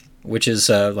 which is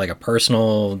like a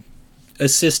personal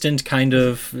assistant kind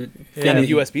of thing. And a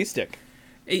USB stick.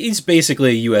 It's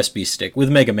basically a USB stick with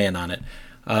Mega Man on it.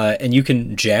 And you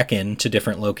can jack in to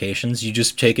different locations. You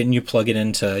just take it and you plug it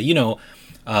into,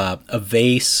 a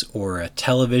vase or a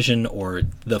television or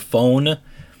the phone.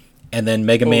 And then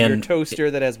Mega Man... your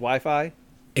toaster that has Wi-Fi?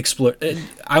 Explore.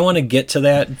 I want to get to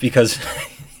that because...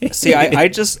 See, I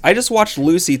just watched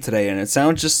Lucy today, and it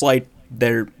sounds just like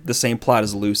they're the same plot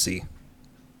as Lucy.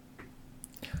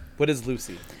 What is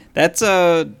Lucy? That's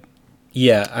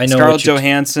yeah, I know. Scarlett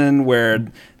Johansson, where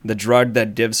the drug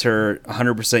that gives her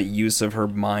 100% use of her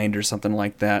mind or something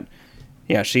like that.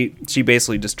 Yeah, she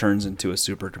basically just turns into a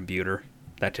supercomputer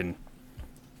that can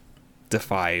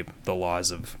defy the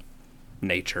laws of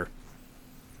nature.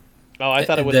 Oh, I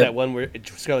thought it was that one where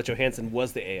Scarlett Johansson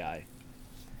was the AI.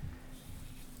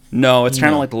 No, it's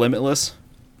kind of like Limitless.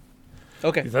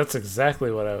 Okay. That's exactly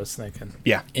what I was thinking.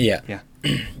 Yeah.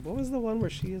 What was the one where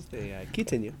she is the AI?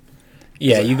 Continue.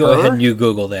 Yeah, you go ahead and you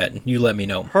Google that. And you let me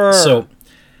know.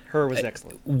 Her was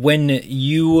excellent. When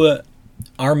you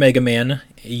are Mega Man,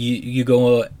 you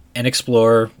go and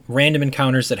explore random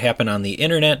encounters that happen on the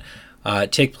internet.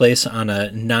 Take place on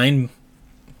a 9...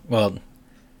 Well,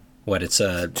 what, it's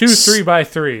a... 2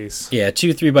 3x3s. Yeah,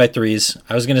 2 3x3s.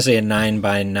 I was going to say a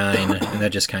 9x9, and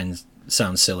that just kind of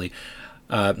sounds silly.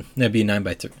 That'd be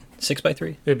 9x3.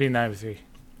 6x3? It'd be 9x3.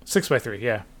 6x3,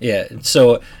 yeah. Yeah,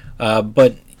 so,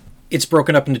 but it's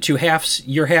broken up into 2 halves.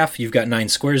 Your half, you've got 9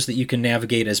 squares that you can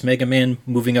navigate as Mega Man,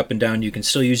 moving up and down. You can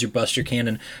still use your Buster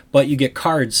Cannon, but you get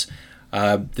cards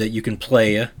that you can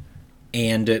play,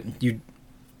 and you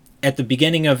at the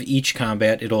beginning of each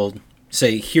combat, it'll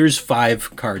say, here's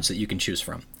 5 cards that you can choose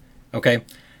from. Okay?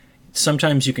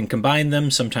 Sometimes you can combine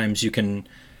them, sometimes you can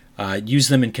use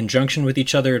them in conjunction with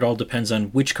each other. It all depends on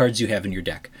which cards you have in your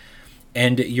deck.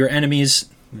 And your enemies,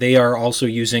 they are also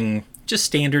using just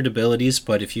standard abilities,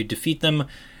 but if you defeat them,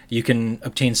 you can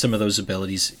obtain some of those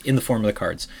abilities in the form of the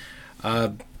cards.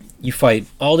 You fight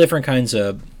all different kinds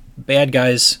of bad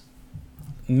guys,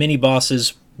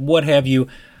 mini-bosses, what have you,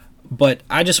 but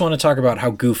I just want to talk about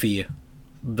how goofy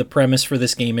the premise for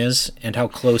this game is and how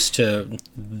close to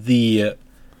the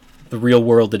real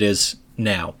world it is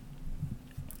now.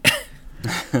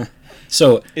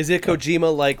 So is it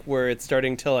Kojima like where it's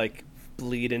starting to like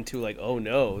bleed into like, oh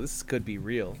no, this could be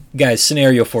real? Guys,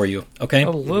 scenario for you, okay?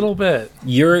 A little bit.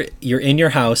 You're in your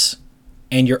house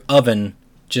and your oven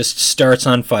just starts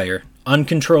on fire,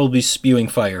 uncontrollably spewing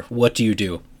fire. What do you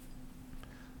do?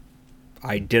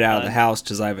 I get out of the house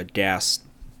because I have a gas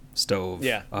stove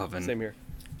oven. Same here.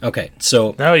 Okay,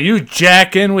 so now you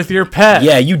jack in with your pet.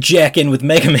 Yeah, you jack in with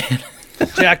Mega Man.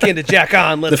 Jack in to jack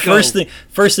on. Let's go. The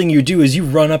first thing you do is you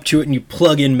run up to it and you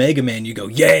plug in Mega Man. You go,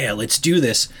 yeah, let's do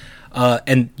this.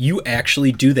 And you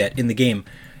actually do that in the game.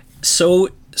 So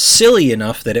silly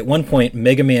enough that at one point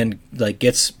Mega Man like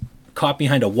gets caught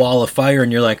behind a wall of fire,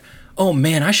 and you're like, oh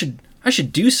man, I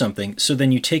should do something. So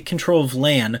then you take control of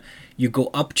Lan, you go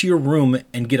up to your room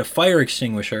and get a fire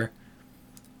extinguisher,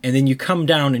 and then you come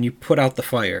down and you put out the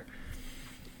fire.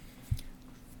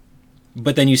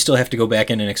 But then you still have to go back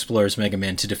in and explore as Mega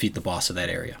Man to defeat the boss of that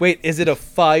area. Wait, is it a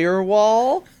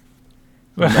firewall?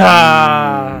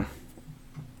 No.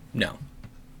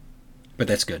 But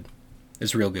that's good.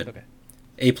 It's real good. Okay.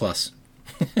 A+.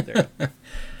 There.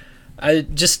 I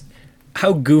just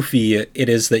how goofy it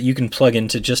is that you can plug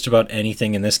into just about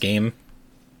anything in this game.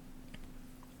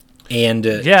 And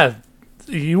Yeah,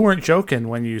 you weren't joking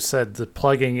when you said the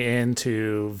plugging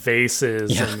into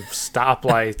vases and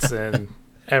stoplights and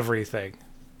everything.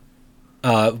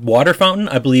 Water fountain,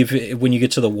 I believe when you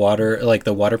get to the water, like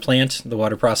the water plant, the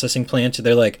water processing plant,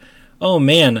 they're like, oh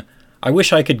man, I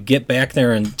wish I could get back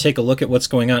there and take a look at what's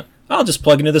going on. I'll just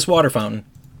plug into this water fountain.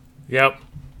 Yep.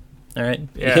 All right.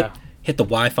 Yeah. Hit the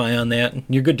Wi-Fi on that, and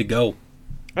you're good to go.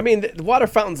 I mean, the water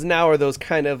fountains now are those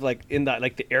kind of like in the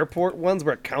like the airport ones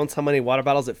where it counts how many water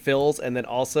bottles it fills, and then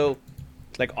also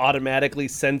like automatically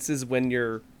senses when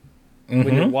your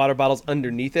water bottle's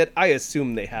underneath it. I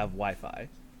assume they have Wi-Fi.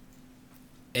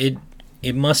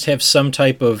 It must have some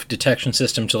type of detection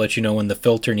system to let you know when the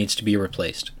filter needs to be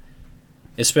replaced.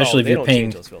 Especially if they you're don't paying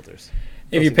change those filters.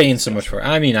 if you're paying so much for it.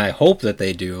 I mean, I hope that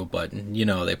they do, but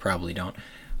they probably don't.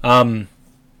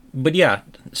 But yeah,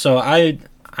 so I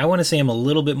want to say I'm a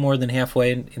little bit more than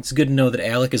halfway. It's good to know that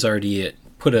Alec has already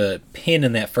put a pin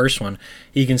in that first one.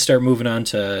 He can start moving on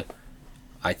to,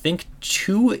 I think,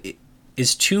 2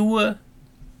 is 2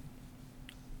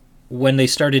 when they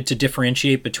started to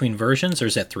differentiate between versions, or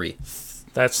is that 3?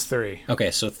 That's 3.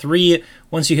 Okay, so 3,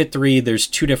 once you hit 3, there's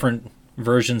 2 different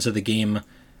versions of the game.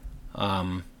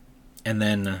 And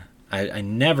then I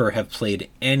never have played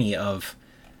any of,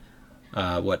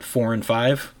 4 and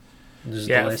 5? This is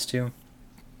the last 2?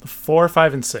 4,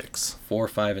 5, and 6. 4,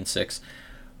 5, and 6.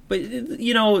 But,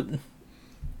 it Are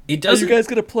doesn't... you guys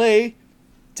going to play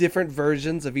different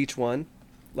versions of each one?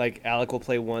 Like, Alec will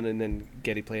play one and then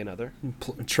Getty play another?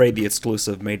 Trade the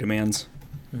exclusive Mega Mans.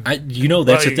 that's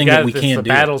the thing that we can the do.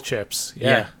 battle chips.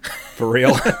 Yeah. For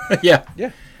real? Yeah.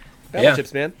 Yeah. Battle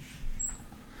chips, man.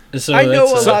 So I know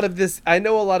that's- a lot of this. I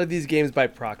know a lot of these games by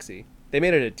proxy. They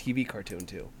made it a TV cartoon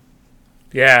too.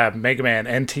 Yeah, Mega Man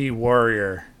NT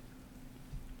Warrior.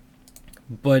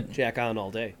 But Jack on all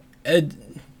day.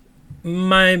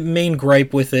 my main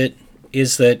gripe with it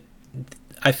is that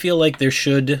I feel like they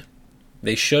should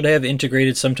have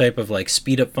integrated some type of like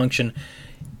speed up function.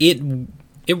 It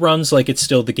runs like it's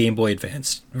still the Game Boy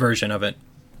Advance version of it.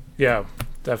 Yeah,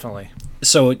 definitely.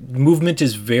 So movement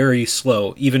is very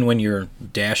slow, even when you're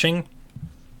dashing.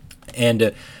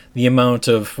 And the amount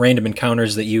of random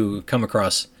encounters that you come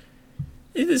across,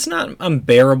 it's not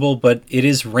unbearable, but it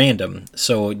is random.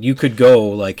 So you could go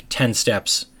like 10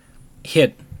 steps,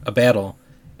 hit a battle,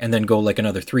 and then go like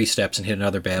another 3 steps and hit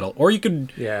another battle. Or you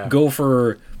could go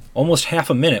for almost half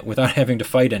a minute without having to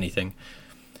fight anything,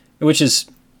 which is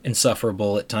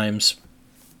insufferable at times.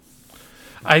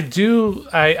 I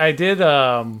did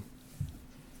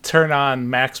turn on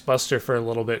Max Buster for a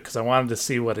little bit because I wanted to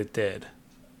see what it did.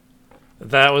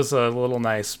 That was a little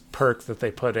nice perk that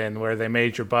they put in where they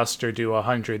made your Buster do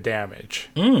 100 damage.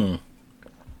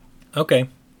 Okay.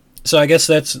 So I guess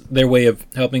that's their way of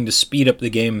helping to speed up the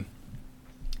game.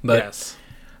 But, yes.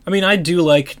 I mean, I do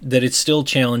like that it's still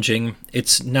challenging.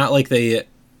 It's not like they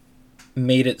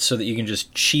made it so that you can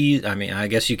just cheese. I mean, I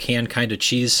guess you can kind of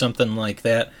cheese something like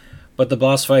that. But the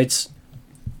boss fights,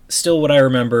 still what I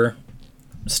remember.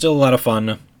 Still a lot of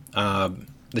fun.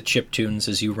 The chip tunes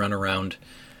as you run around.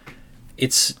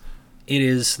 It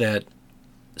is that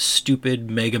stupid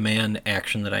Mega Man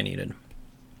action that I needed.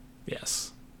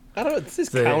 Yes. I don't know. Does this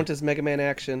count as Mega Man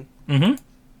action? Mm-hmm.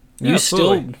 You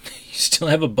absolutely. still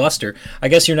have a Buster. I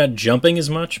guess you're not jumping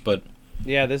as much, but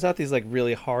Yeah, there's not these like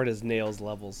really hard as nails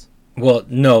levels. well,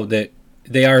 no,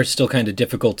 they are still kind of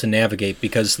difficult to navigate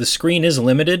because the screen is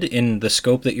limited in the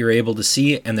scope that you're able to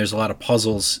see, and there's a lot of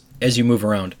puzzles as you move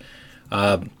around.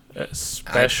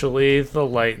 Especially the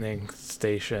lightning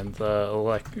station,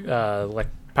 the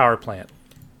power plant.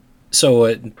 So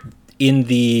in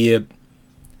the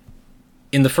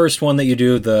first one that you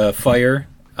do, the fire,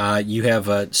 you have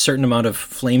a certain amount of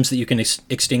flames that you can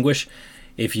extinguish.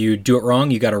 If you do it wrong,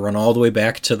 you got to run all the way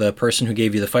back to the person who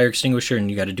gave you the fire extinguisher,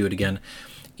 and you got to do it again.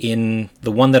 In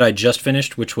the one that I just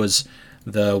finished, which was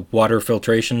the water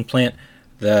filtration plant,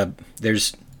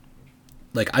 there's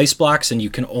like ice blocks, and you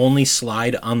can only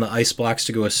slide on the ice blocks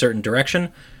to go a certain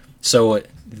direction. So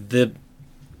the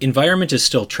environment is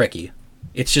still tricky.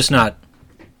 It's just not,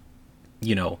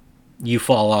 you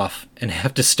fall off and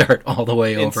have to start all the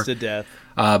way over. Insta-death.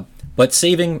 But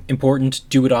saving, important.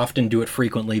 Do it often, do it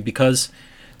frequently, because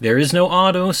there is no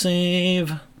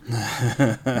autosave.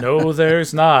 No,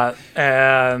 there's not.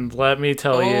 And let me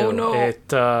tell you, no.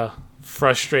 it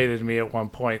frustrated me at one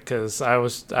point because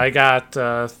I got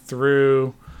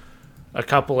through a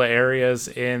couple of areas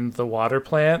in the water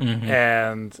plant,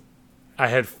 and I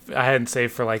hadn't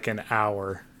saved for like an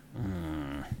hour.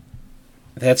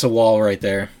 That's a wall right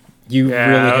there. You really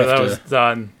have I to. was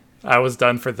done. I was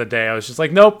done for the day. I was just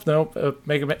like, nope.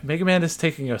 Mega Man is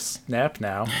taking a snap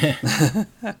now.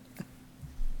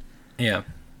 Yeah.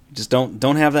 Just don't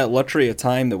have that luxury of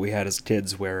time that we had as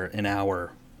kids where an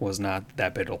hour was not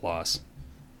that big a loss.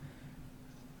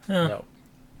 No.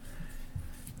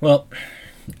 Well,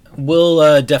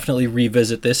 we'll definitely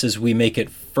revisit this as we make it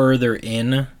further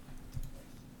in.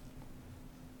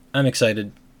 I'm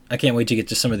excited. I can't wait to get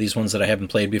to some of these ones that I haven't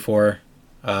played before.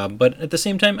 But at the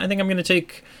same time, I think I'm going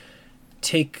to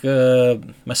take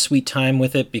my sweet time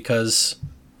with it because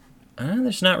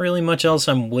there's not really much else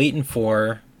I'm waiting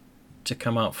for to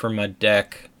come out for my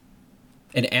deck.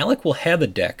 And Alec will have a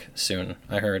deck soon,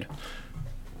 I heard.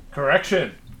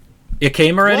 Correction. It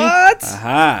came already? What?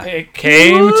 Aha! It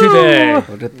came today.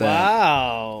 Look at that.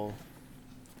 Wow.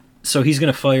 So he's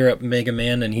going to fire up Mega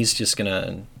Man and he's just going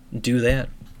to do that.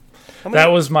 That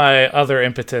was my other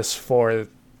impetus for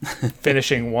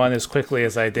finishing one as quickly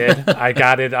as I did. I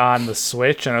got it on the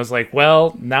Switch, and I was like,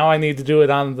 well, now I need to do it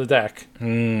on the deck.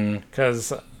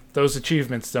 Because those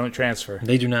achievements don't transfer.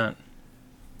 They do not.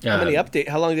 How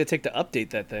long did it take to update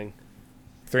that thing?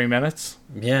 3 minutes?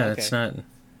 Yeah, Okay. it's not...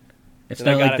 It's And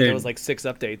not I got like it, they're... there was like 6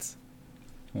 updates.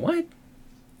 What?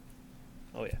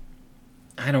 Oh, yeah.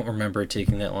 I don't remember it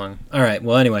taking that long. All right,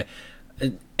 well, anyway.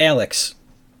 Alex,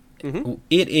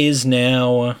 it is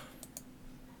now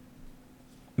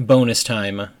bonus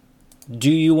time.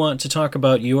 Do you want to talk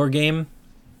about your game?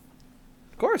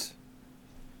 Of course.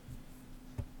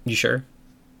 You sure?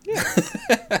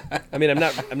 I mean, I'm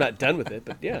not done with it,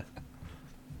 but yeah.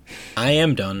 I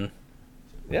am done.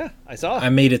 Yeah, I saw. I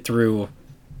made it through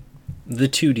the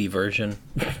 2D version.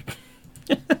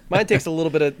 Mine takes a little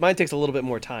bit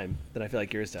more time than I feel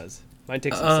like yours does. Mine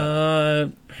takes some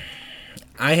setup.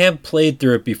 I have played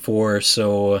through it before,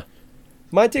 so...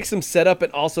 Mine takes some setup,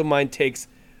 and also mine takes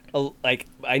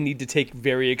I need to take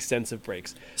very extensive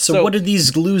breaks. So what are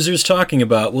these losers talking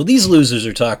about? Well, these losers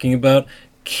are talking about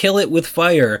Kill It With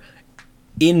Fire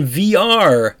in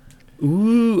VR.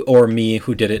 Ooh, or me,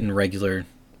 who did it in regular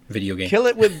video game. Kill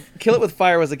It With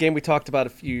Fire was a game we talked about a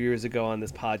few years ago on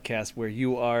this podcast, where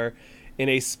you are in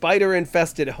a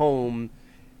spider-infested home,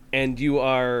 and you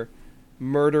are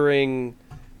murdering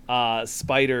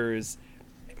spiders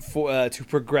to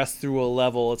progress through a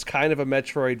level. It's kind of a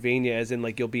Metroidvania, as in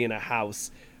like you'll be in a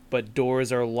house, but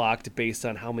doors are locked based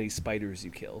on how many spiders you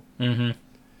kill. Mm-hmm.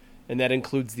 And that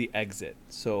includes the exit.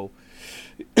 So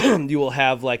you will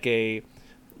have like a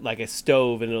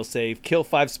stove, and it'll say kill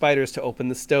 5 spiders to open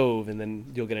the stove, and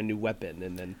then you'll get a new weapon.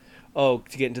 And then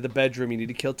to get into the bedroom you need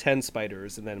to kill 10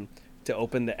 spiders, and then to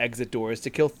open the exit doors to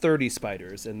kill 30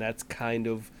 spiders. And that's kind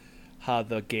of how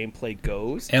the gameplay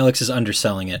goes. Alex is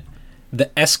underselling it. The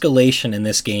escalation in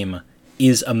this game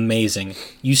is amazing.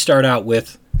 You start out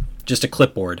with just a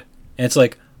clipboard, and it's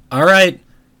like, all right,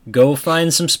 go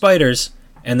find some spiders.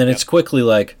 And then it's quickly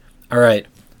like, all right,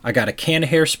 I got a can of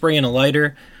hairspray and a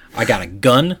lighter. I got a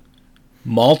gun,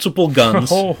 multiple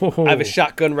guns. I have a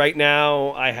shotgun right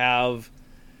now.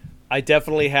 I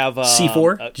definitely have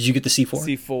C4? Did you get the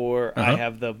C4? C4. I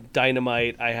have the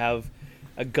dynamite. I have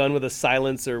a gun with a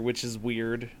silencer, which is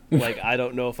weird. Like, I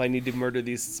don't know if I need to murder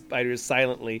these spiders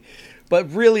silently.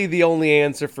 But really, the only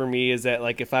answer for me is that,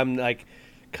 like, if I'm, like,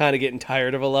 kind of getting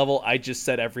tired of a level, I just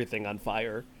set everything on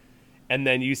fire. And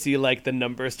then you see, like, the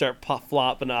numbers start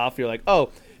flopping off. You're like, oh,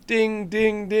 ding,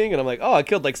 ding, ding. And I'm like, oh, I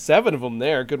killed, like, 7 of them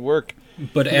there. Good work.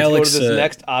 But Let's Alex... go to this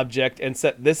next object and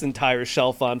set this entire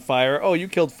shelf on fire. Oh, you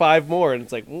killed 5 more. And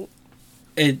it's like...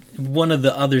 one of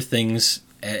the other things...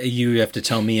 you have to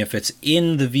tell me if it's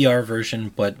in the VR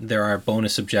version, but there are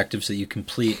bonus objectives that you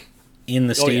complete in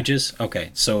the stages. Oh, yeah.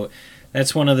 Okay, so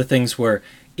that's one of the things where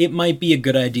it might be a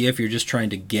good idea if you're just trying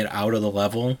to get out of the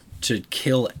level to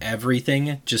kill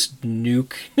everything, just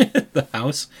nuke the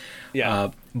house. Yeah.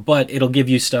 But it'll give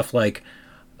you stuff like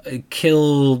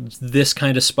kill this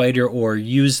kind of spider or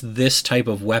use this type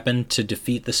of weapon to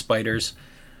defeat the spiders.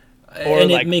 Or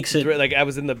and like, it makes it like I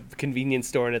was in the convenience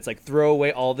store and it's like throw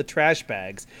away all the trash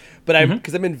bags. But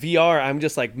because I'm in VR, I'm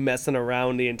just like messing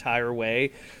around the entire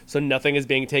way, so nothing is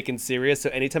being taken serious. So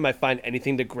anytime I find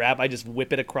anything to grab, I just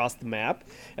whip it across the map,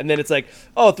 and then it's like,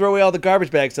 oh, throw away all the garbage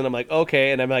bags, and I'm like,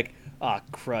 okay, and I'm like, ah,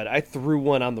 crud, I threw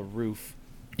one on the roof.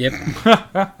 Yep.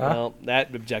 Well,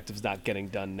 that objective's not getting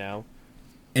done now.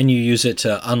 And you use it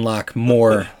to unlock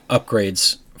more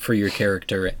upgrades for your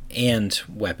character and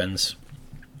weapons.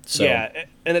 So Yeah,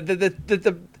 and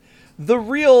the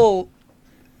real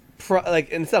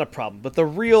and it's not a problem, but the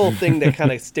real thing that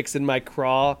kind of sticks in my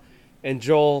craw, and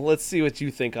Joel, let's see what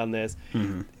you think on this.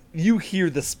 Mm-hmm. You hear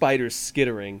the spiders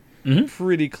skittering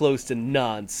pretty close to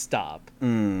nonstop,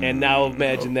 and now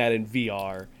imagine that in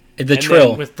VR. The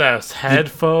trill with those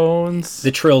headphones.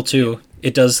 The trill too.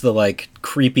 It does the like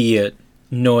creepy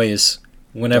noise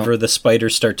whenever the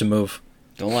spiders start to move.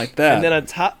 Don't like that. And then on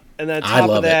top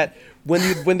of that,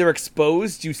 when they're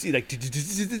exposed, you see like,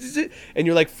 and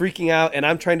you're like freaking out, and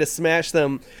I'm trying to smash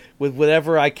them with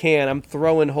whatever I can. I'm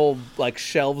throwing whole like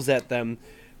shelves at them,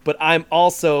 but I'm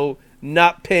also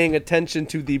not paying attention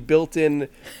to the built-in,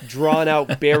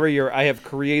 drawn-out barrier I have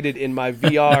created in my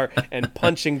VR and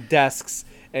punching desks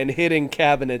and hitting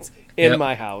cabinets in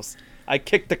my house. I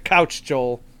kicked the couch,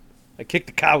 Joel. I kicked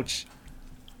the couch.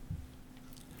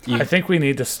 I think we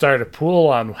need to start a pool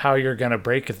on how you're going to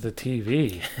break the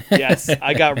TV. Yes,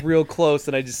 I got real close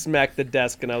and I just smacked the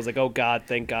desk and I was like, oh God,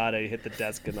 thank God I hit the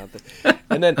desk and not the...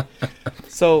 And then,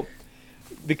 so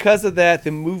because of that,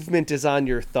 the movement is on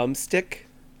your thumbstick.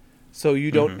 So you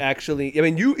don't actually... I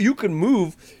mean, you can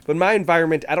move, but in my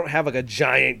environment, I don't have like a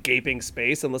giant gaping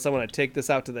space unless I want to take this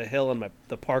out to the hill and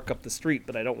the park up the street,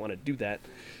 but I don't want to do that.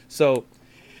 So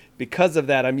because of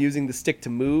that, I'm using the stick to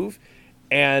move,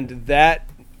 and that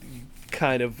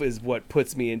kind of is what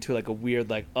puts me into like a weird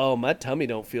like, oh, my tummy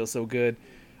don't feel so good.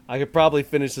 I could probably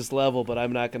finish this level, but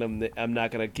I'm not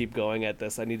gonna keep going at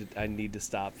this. I need to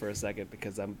stop for a second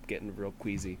because I'm getting real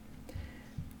queasy.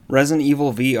 Resident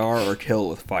Evil VR or Kill It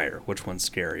With Fire? Which one's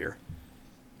scarier?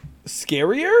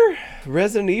 Scarier?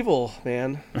 Resident Evil,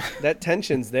 man. That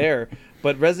tension's there.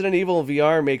 But Resident Evil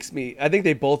VR I think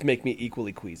they both make me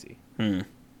equally queasy.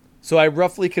 So I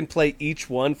roughly can play each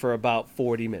one for about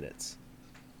 40 minutes.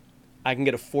 I can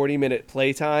get a 40-minute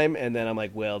playtime, and then I'm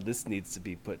like, well, this needs to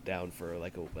be put down for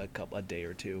like a day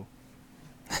or two.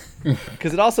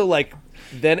 Because it also like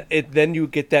then you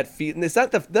get that feeling. It's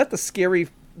not the scary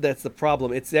that's the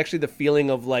problem. It's actually the feeling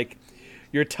of like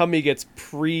your tummy gets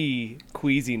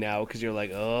pre-queasy now because you're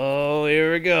like, oh,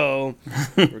 here we go.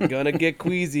 We're gonna get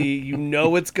queasy. You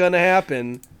know it's gonna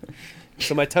happen.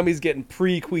 So my tummy's getting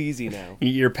pre-queasy now.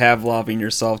 You're Pavloving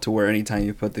yourself to where anytime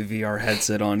you put the VR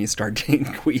headset on, you start getting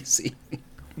queasy.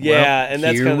 Yeah, and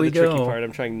that's kind of the tricky part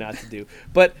I'm trying not to do.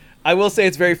 But I will say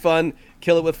it's very fun.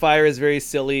 Kill It With Fire is very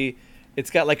silly. It's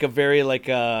got like a very like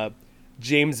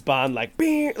James Bond like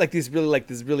these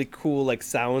really cool like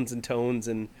sounds and tones,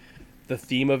 and the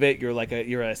theme of it,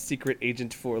 you're a secret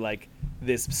agent for like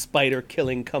this spider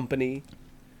killing company.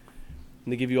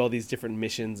 And they give you all these different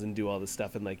missions and do all this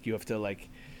stuff, and like you have to like,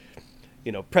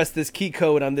 you know, press this key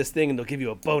code on this thing, and they'll give you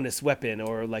a bonus weapon,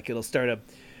 or like it'll start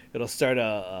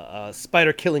a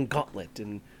spider killing gauntlet,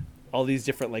 and all these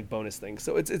different like bonus things.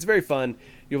 So it's very fun.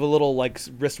 You have a little like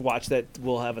wristwatch that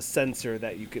will have a sensor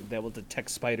that will detect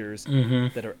spiders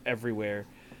that are everywhere,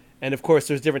 and of course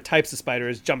there's different types of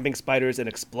spiders: jumping spiders and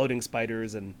exploding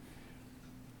spiders, and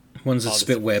ones that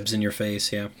spit webs in your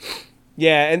face.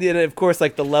 Yeah, and then of course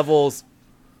like the levels.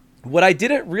 What I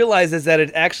didn't realize is that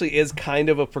it actually is kind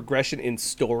of a progression in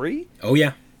story. Oh,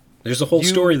 yeah. There's a whole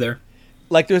story there.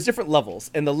 Like, there's different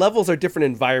levels, and the levels are different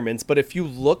environments, but if you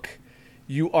look,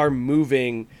 you are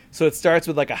moving. So it starts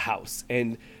with, like, a house,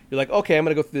 and you're like, okay, I'm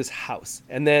going to go through this house.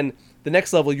 And then the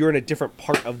next level, you're in a different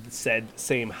part of the said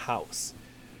same house.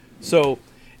 So,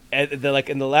 in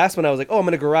the last one, I was like, oh, I'm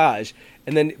in a garage.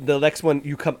 And then the next one,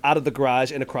 you come out of the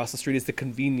garage, and across the street is the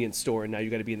convenience store, and now you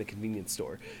got to be in the convenience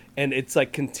store. And it's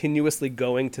like continuously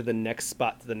going to the next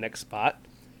spot,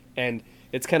 and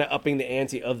it's kind of upping the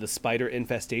ante of the spider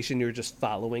infestation. You're just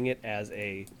following it as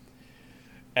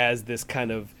this kind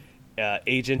of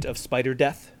agent of spider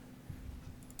death.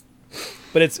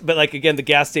 But like again, the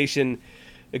gas station,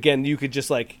 again, you could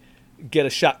just like get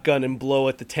a shotgun and blow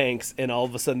at the tanks, and all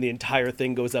of a sudden the entire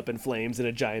thing goes up in flames in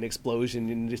a giant explosion,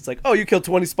 and it's like, oh, you killed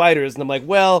 20 spiders. And I'm like,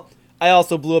 well, I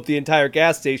also blew up the entire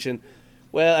gas station.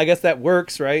 Well, I guess that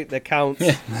works, right? That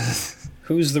counts.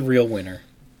 Who's the real winner?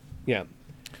 Yeah.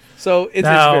 So it's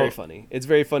very funny. It's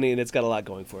very funny, and it's got a lot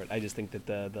going for it. I just think that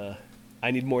the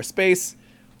I need more space,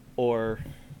 or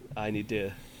I need to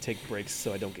take breaks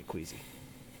so I don't get queasy.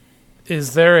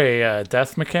 Is there a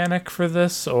death mechanic for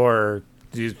this, or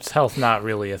is health not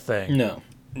really a thing? No.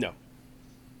 No.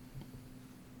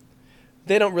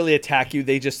 They don't really attack you.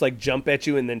 They just like jump at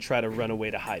you and then try to run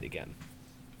away to hide again.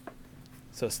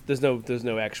 So there's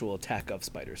no actual attack of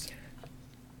spiders.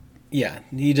 Yeah,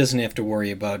 he doesn't have to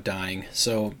worry about dying.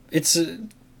 So it's,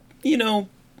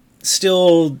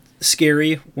 still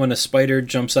scary when a spider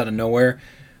jumps out of nowhere.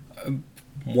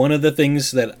 One of the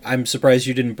things that I'm surprised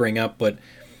you didn't bring up, but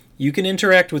you can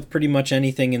interact with pretty much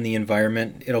anything in the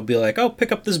environment. It'll be like, oh,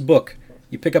 pick up this book.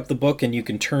 You pick up the book and you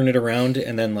can turn it around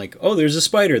and then like, oh, there's a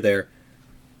spider there.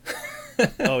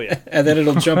 Oh, yeah. And then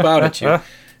it'll jump out at you.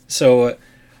 So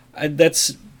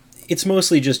it's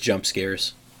mostly just jump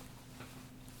scares.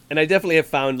 And I definitely have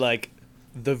found like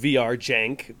the VR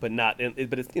jank, but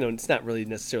it's not really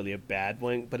necessarily a bad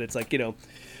one. But it's like, I'm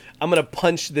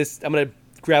gonna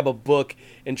grab a book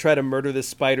and try to murder this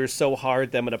spider so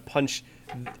hard that I'm gonna punch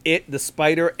the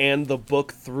spider and the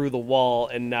book through the wall,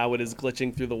 and now it is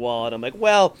glitching through the wall. And I'm like,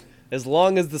 well, as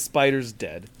long as the spider's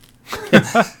dead,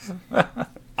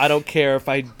 I don't care if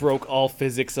I broke all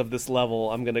physics of this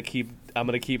level. I'm gonna keep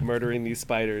murdering these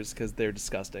spiders because they're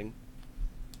disgusting.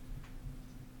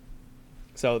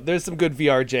 So there's some good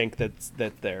VR jank that's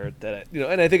there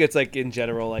and I think it's like in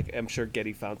general, like I'm sure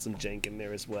Getty found some jank in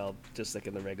there as well, just like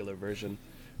in the regular version.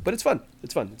 But it's fun.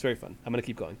 It's very fun. I'm gonna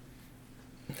keep going.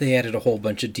 They added a whole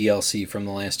bunch of DLC from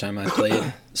the last time I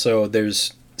played, so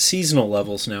there's seasonal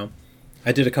levels now.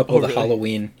 I did a couple of the really?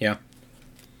 Halloween, yeah.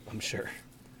 I'm sure.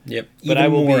 Yep. But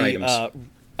Even more items.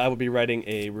 I will be writing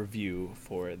a review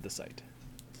for the site.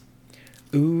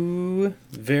 Ooh,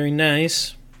 very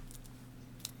nice.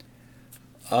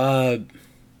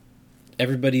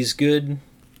 Everybody's good.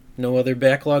 No other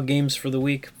backlog games for the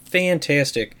week.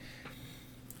 Fantastic.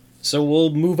 So we'll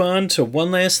move on to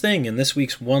one last thing, and this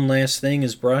week's one last thing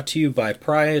is brought to you by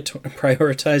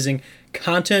prioritizing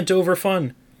content over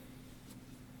fun.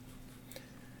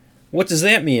 What does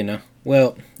that mean?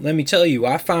 Well, let me tell you,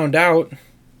 I found out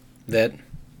that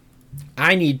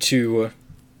I need to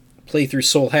play through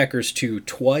Soul Hackers 2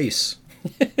 twice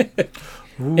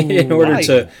in order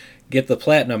to get the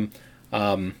platinum.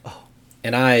 And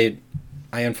I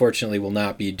unfortunately will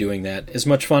not be doing that. As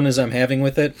much fun as I'm having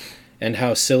with it, and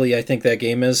how silly I think that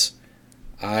game is,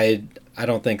 I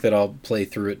don't think that I'll play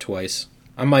through it twice.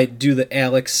 I might do the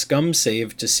Alex scum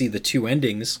save to see the two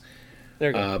endings, There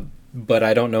you go. but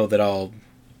I don't know that I'll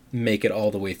make it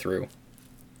all the way through.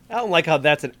 I don't like how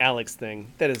that's an Alex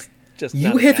thing. That is just You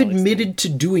not an have Alex admitted thing. to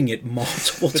doing it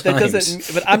multiple But that times.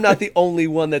 doesn't. But I'm not the only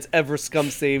one that's ever scum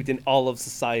saved in all of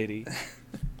society.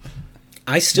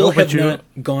 I still No, but have you- not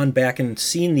gone back and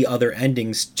seen the other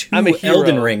endings to I'm a hero.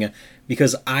 Elden Ring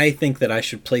because I think that I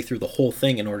should play through the whole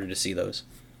thing in order to see those.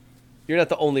 You're not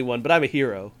the only one, but I'm a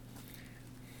hero.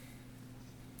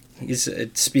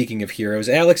 Speaking of heroes,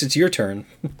 Alex, it's your turn.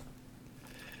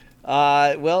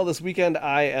 Well, this weekend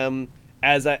I am,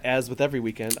 as with every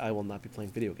weekend, I will not be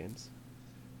playing video games.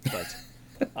 But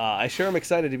I sure am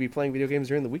excited to be playing video games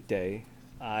during the weekday.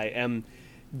 I am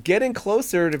getting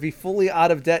closer to be fully out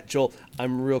of debt, Joel.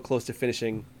 I'm real close to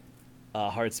finishing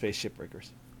Hard Space Shipbreakers.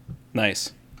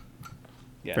 Nice.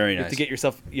 Yeah, Very you have nice. to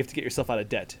get yourself out of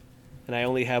debt, and I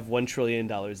only have $1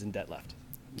 trillion in debt left.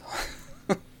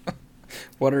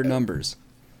 What are numbers?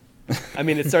 I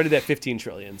mean, it started at 15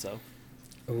 trillion, so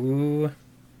Ooh.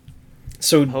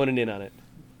 So honing in on it.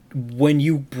 when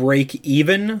you break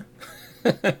even,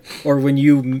 or when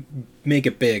you make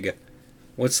it big,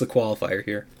 what's the qualifier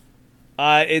here?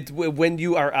 When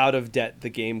you are out of debt, the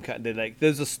game like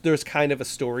there's kind of a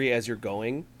story as you're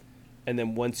going, and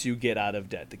then once you get out of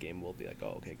debt, the game will be like,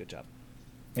 oh, okay, good job.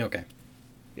 Okay.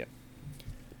 Yeah.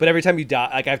 But every time you die,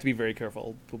 like, I have to be very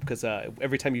careful because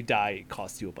every time you die, it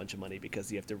costs you a bunch of money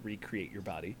because you have to recreate your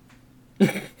body,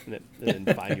 and then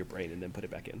find your brain and then put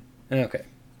it back in. Okay.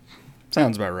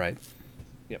 Sounds about right.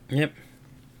 Yep.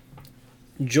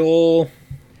 Joel.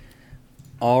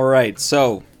 All right,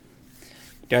 so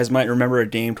you guys might remember a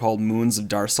game called Moons of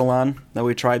Darsalon that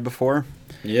we tried before.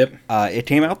 Yep. It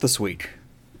came out this week,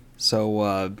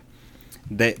 so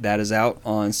that is out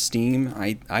on Steam.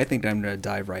 I think I'm going to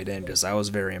dive right in because I was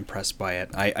very impressed by it.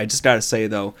 I just got to say,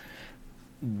 though,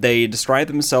 they describe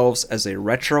themselves as a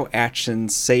retro action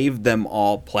save them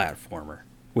all platformer,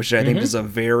 which I think is a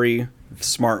very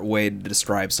smart way to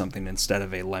describe something instead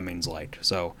of a Lemmings like.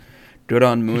 So good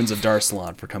on Moons of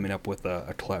Darsalon for coming up with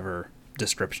a clever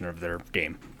description of their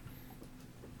game.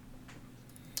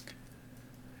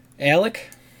 Alec.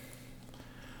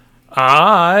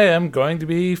 I am going to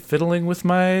be fiddling with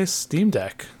my Steam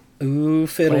Deck. Ooh,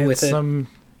 fiddle Playing with it. some.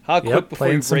 How quick Yep, before you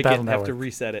playing some break it Battle have to Network.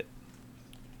 reset it?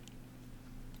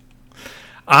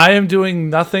 I am doing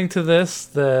nothing to this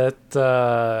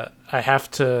that I have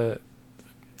to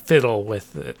fiddle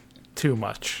with it too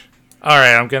much. All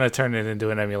right, I'm going to turn it into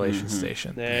an emulation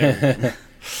station. There.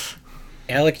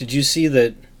 Alec, did you see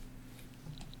that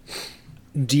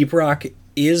Deep Rock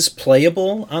is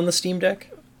playable on the Steam Deck?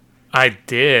 I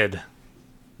did.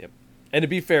 Yep. And to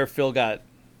be fair, Phil got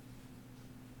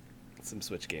some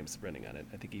Switch games running on it.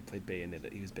 I think he played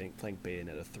Bayonetta. He was playing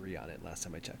Bayonetta 3 on it last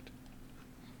time I checked.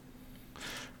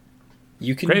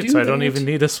 You can Great, do so that. I don't even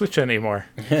need a Switch anymore.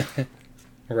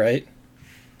 Right.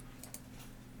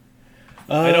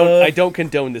 I don't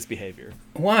condone this behavior.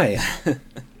 Why?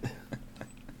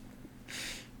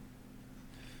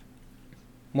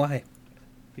 Why?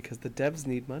 Because the devs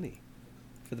need money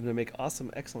for them to make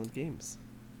awesome, excellent games.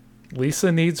 Lisa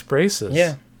needs braces.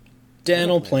 Yeah.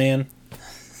 Dental plan.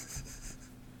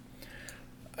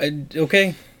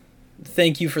 Okay.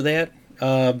 Thank you for that.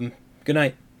 Good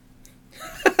night.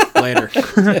 Later.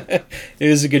 It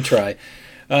was a good try.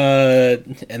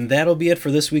 And that'll be it for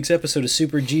this week's episode of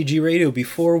Super GG Radio.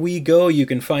 Before we go, you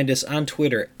can find us on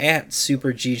Twitter at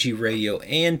Super GG Radio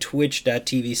and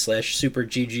twitch.tv/Super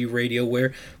GG Radio,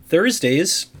 where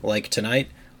Thursdays, like tonight,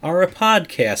 are a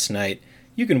podcast night.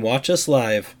 You can watch us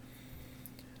live.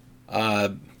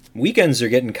 Weekends are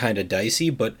getting kind of dicey,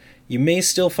 but you may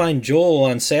still find Joel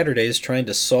on Saturdays trying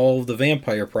to solve the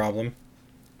vampire problem.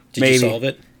 Did you solve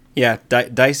it? Yeah,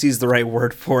 dicey's the right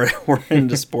word for it. We're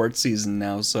into sports season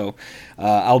now, so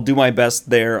I'll do my best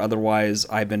there. Otherwise,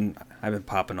 I've been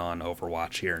popping on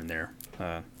Overwatch here and there.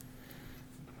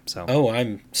 Oh,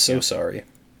 I'm so sorry.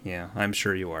 Yeah, I'm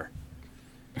sure you are.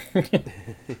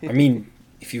 I mean,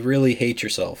 if you really hate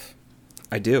yourself,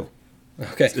 I do.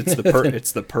 okay.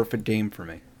 It's the perfect game for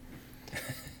me.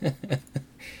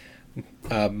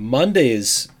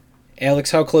 Mondays,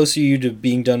 Alex, how close are you to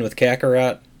being done with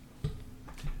Kakarot?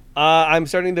 I'm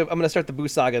going to start the Boo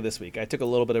Saga this week. I took a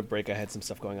little bit of break. I had some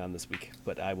stuff going on this week,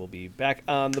 but I will be back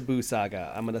on the Boo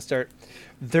Saga. I'm going to start.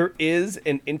 There is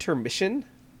an intermission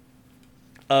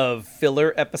of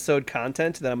filler episode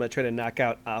content that I'm going to try to knock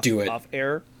out off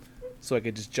air, so I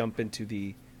could just jump into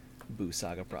the Boo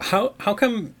Saga project. How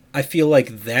come I feel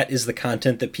like that is the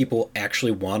content that people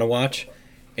actually want to watch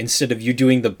instead of you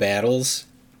doing the battles?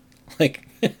 Like,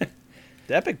 the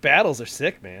epic battles are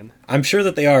sick, man. I'm sure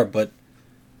that they are, but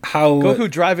how Goku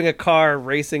driving a car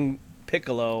racing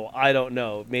Piccolo, I don't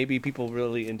know. Maybe people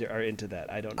really are into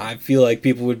that. I don't know. I feel like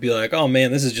people would be like, oh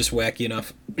man, this is just wacky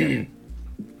enough.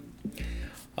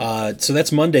 So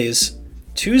that's Mondays.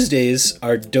 Tuesdays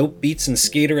are Dope Beats and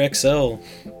Skater XL.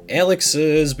 Alex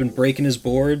has been breaking his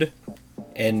board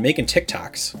and making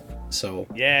TikToks. So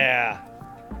yeah,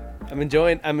 I'm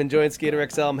enjoying Skater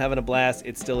XL. I'm having a blast.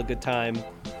 It's still a good time,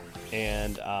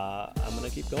 and I'm gonna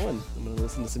keep going. I'm gonna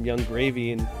listen to some Young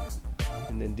Gravy and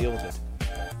then deal with it.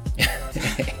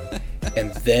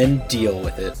 And then deal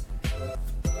with it.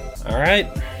 All right.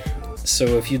 So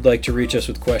if you'd like to reach us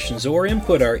with questions or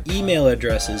input, our email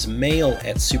address is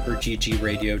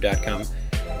mail@superggradio.com,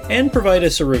 and provide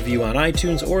us a review on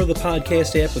iTunes or the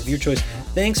podcast app of your choice.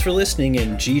 Thanks for listening,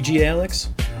 and GG Alex.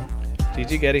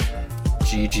 GG Getty.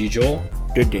 GG Joel.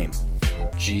 Good game.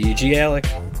 GG Alec.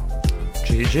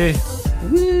 GG.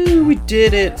 Woo, we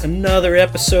did it. Another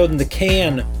episode in the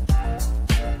can.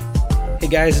 Hey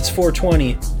guys, it's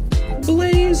 420.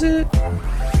 Blaze it.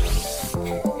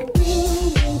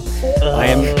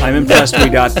 I'm impressed we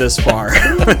got this far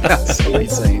without somebody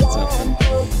saying something.